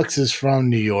know Nux is from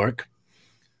New York.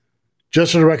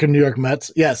 Just for the record, New York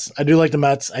Mets. Yes, I do like the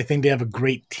Mets. I think they have a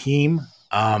great team.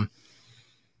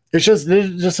 It's just they're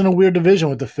just in a weird division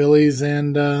with the Phillies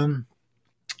and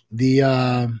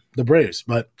the Braves,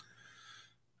 but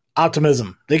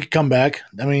optimism. They could come back.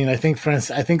 I mean, I think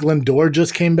Lindor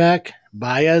just came back.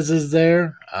 Baez is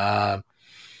there. I've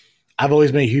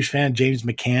always been a huge fan of James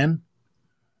McCann.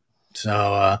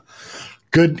 So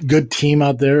good team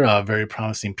out there. Very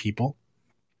promising people.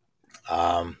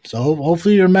 So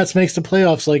hopefully your Mets makes the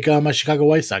playoffs like my Chicago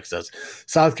White Sox does.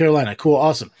 South Carolina, cool,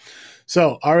 awesome.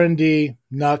 So R&D,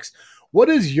 Nux, what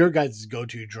is your guys'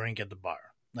 go-to drink at the bar?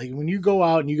 Like when you go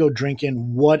out and you go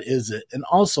drinking, what is it? And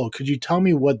also, could you tell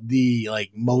me what the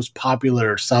most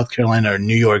popular South Carolina or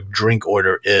New York drink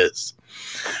order is?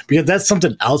 Because that's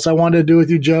something else I wanted to do with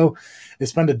you, Joe, is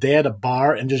spend a day at a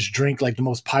bar and just drink the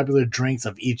most popular drinks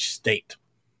of each state.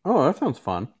 Oh, that sounds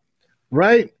fun.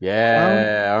 Right?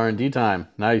 Yeah, R&D time.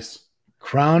 Nice.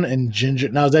 Crown and ginger.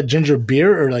 Now, is that ginger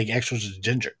beer or actual just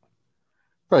ginger?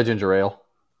 Probably ginger ale.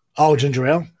 Oh, ginger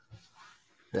ale?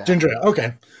 Yeah. Ginger ale,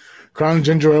 okay. Crown and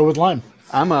ginger ale with lime.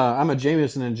 I'm a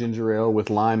Jameson and ginger ale with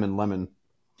lime and lemon.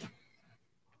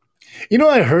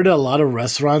 I heard at a lot of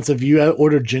restaurants, if you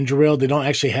order ginger ale, they don't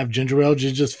actually have ginger ale.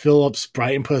 You just fill up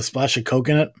Sprite and put a splash of Coke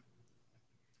in it.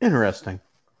 Interesting.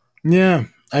 Yeah,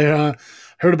 I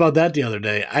heard about that the other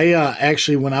day. I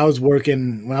actually, when I was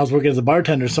working as a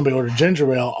bartender, somebody ordered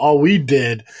ginger ale. All we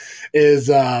did is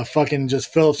fucking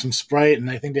just fill up some Sprite, and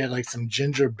I think they had some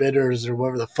ginger bitters or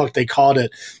whatever the fuck they called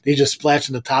it. They just splashed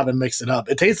in the top and mix it up.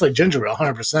 It tastes like ginger ale,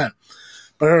 100%.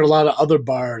 But I heard a lot of other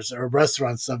bars or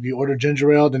restaurants stuff. You order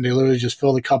ginger ale, then they literally just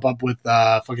fill the cup up with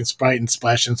fucking Sprite and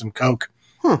splash in some Coke.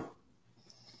 Huh.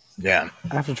 Yeah.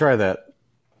 I have to try that.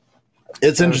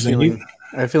 It's interesting.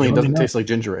 I have a feeling it doesn't taste like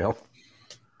ginger ale.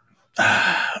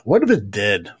 What if it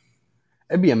did?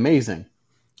 It'd be amazing.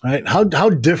 Right? How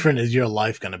different is your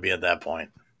life going to be at that point?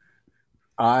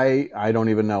 I don't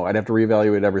even know. I'd have to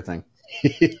reevaluate everything.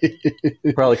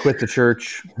 Probably quit the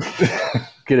church,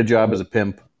 get a job as a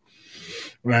pimp.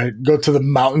 Right. Go to the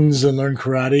mountains and learn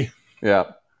karate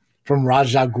Yeah. from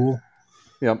Raja Ghul.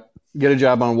 Yep. Get a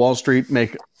job on Wall Street,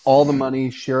 make all the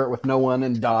money, share it with no one,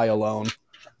 and die alone.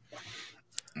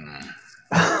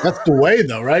 That's the way,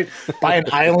 though, right? Buy an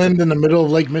island in the middle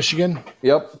of Lake Michigan.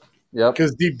 Yep.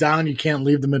 Because deep down, you can't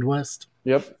leave the Midwest.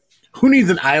 Yep. Who needs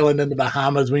an island in the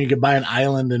Bahamas when you can buy an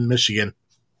island in Michigan?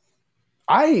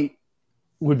 I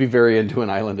would be very into an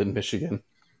island in Michigan.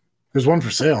 There's one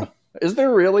for sale. Is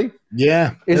there really?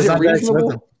 Yeah. Is it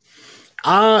reasonable?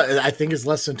 I think it's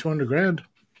less than $200,000.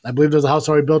 I believe there's a house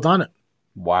already built on it.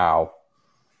 Wow.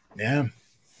 Yeah.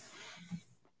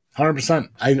 100%.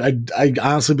 I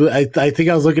honestly, I think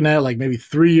I was looking at it like maybe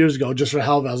 3 years ago, just for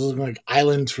hell of it. I was looking like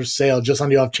islands for sale, just on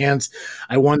the off chance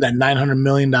I won that $900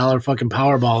 million fucking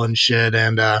Powerball and shit.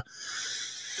 And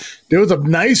there was a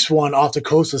nice one off the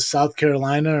coast of South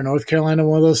Carolina or North Carolina,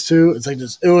 one of those two. It's like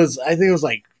this. I think it was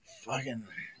like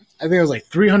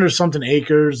 300 something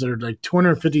acres or like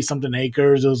 250 something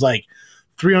acres. It was like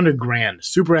 $300,000,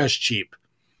 super ass cheap.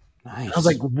 Nice. I was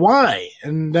like, why?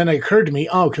 And then it occurred to me,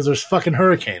 because there's fucking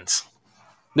hurricanes.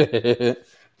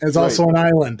 It's also an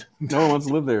island. No one wants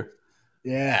to live there.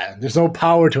 Yeah, there's no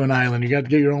power to an island. You got to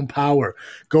get your own power.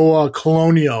 Go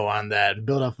colonial on that.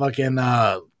 Build a fucking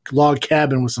log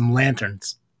cabin with some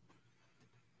lanterns.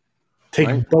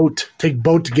 Take boat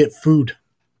to get food.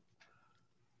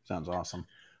 Sounds awesome.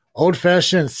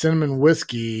 Old-fashioned cinnamon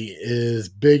whiskey is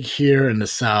big here in the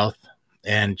South,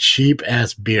 and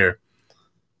cheap-ass beer.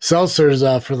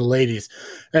 Seltzers for the ladies.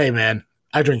 Hey, man,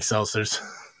 I drink seltzers.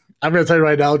 I'm going to tell you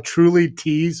right now, Truly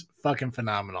Tea's fucking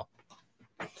phenomenal.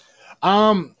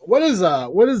 What is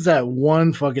that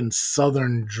one fucking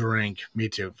Southern drink? Me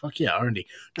too. Fuck yeah, R&D.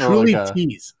 Truly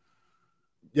Tea's.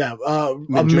 Yeah.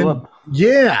 Mint julep?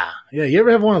 Yeah. You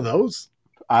ever have one of those?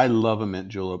 I love a mint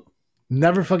julep.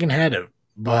 Never fucking had it,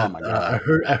 but my God.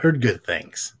 I heard good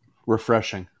things.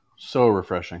 Refreshing. So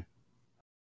refreshing.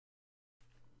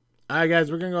 All right,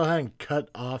 guys, we're going to go ahead and cut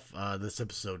off this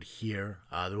episode here.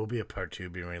 There will be a part 2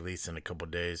 being released in a couple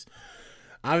days.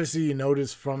 Obviously, you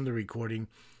noticed from the recording,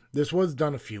 this was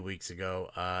done a few weeks ago.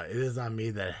 It is on me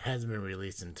that it hasn't been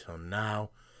released until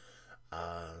now.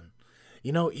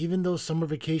 Even though summer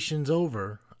vacation's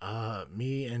over,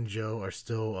 me and Joe are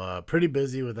still pretty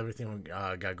busy with everything we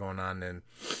got going on in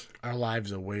our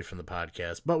lives away from the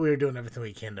podcast. But we are doing everything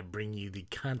we can to bring you the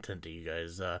content that you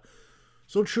guys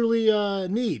so truly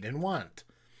need and want.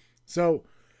 So,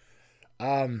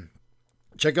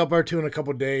 check out part 2 in a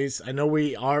couple days. I know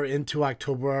we are into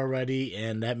October already,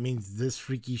 and that means this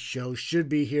freaky show should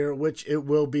be here, which it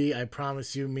will be. I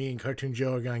promise you, me and Cartoon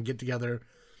Joe are going to get together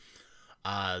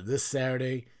this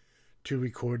Saturday to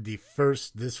record the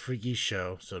first This Freaky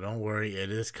Show. So don't worry, it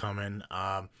is coming.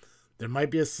 There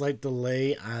might be a slight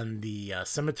delay on the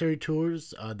cemetery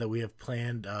tours that we have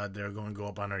planned. They're going to go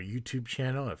up on our YouTube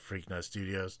channel at Freaknut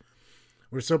Studios.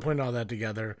 We're still putting all that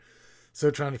together.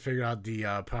 Still trying to figure out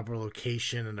the proper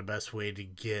location and the best way to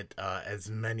get as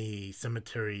many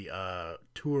cemetery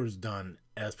tours done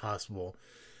as possible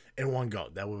in one go.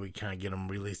 That way we kind of get them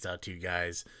released out to you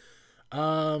guys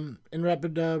in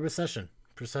rapid recession.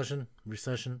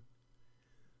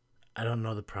 I don't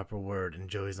know the proper word, and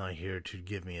Joey's not here to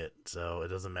give me it, so it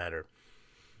doesn't matter.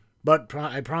 But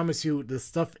I promise you, this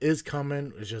stuff is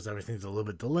coming. It's just everything's a little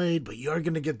bit delayed, but you're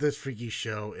going to get this freaky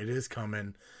show. It is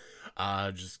coming.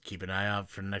 Just keep an eye out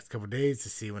for the next couple of days to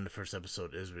see when the first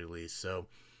episode is released. So,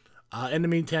 in the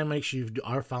meantime, make sure you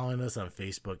are following us on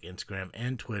Facebook, Instagram,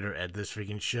 and Twitter at This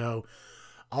Freaking Show.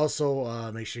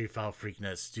 Also, make sure you follow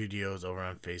Freaknet Studios over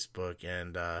on Facebook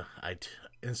and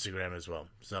Instagram as well.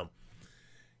 So,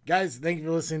 guys, thank you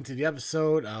for listening to the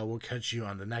episode. We'll catch you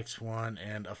on the next one.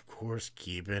 And, of course,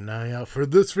 keep an eye out for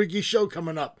This Freaky Show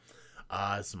coming up.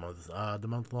 It's the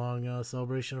month-long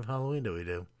celebration of Halloween that we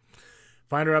do.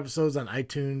 Find our episodes on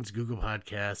iTunes, Google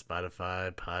Podcasts,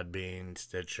 Spotify, Podbean,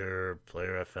 Stitcher,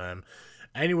 Player FM.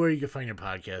 Anywhere you can find your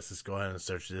podcast, just go ahead and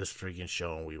search This Freaking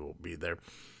Show, and we will be there.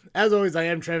 As always, I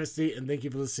am Travis D, and thank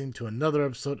you for listening to another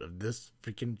episode of This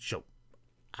Freaking Show.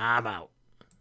 I'm out.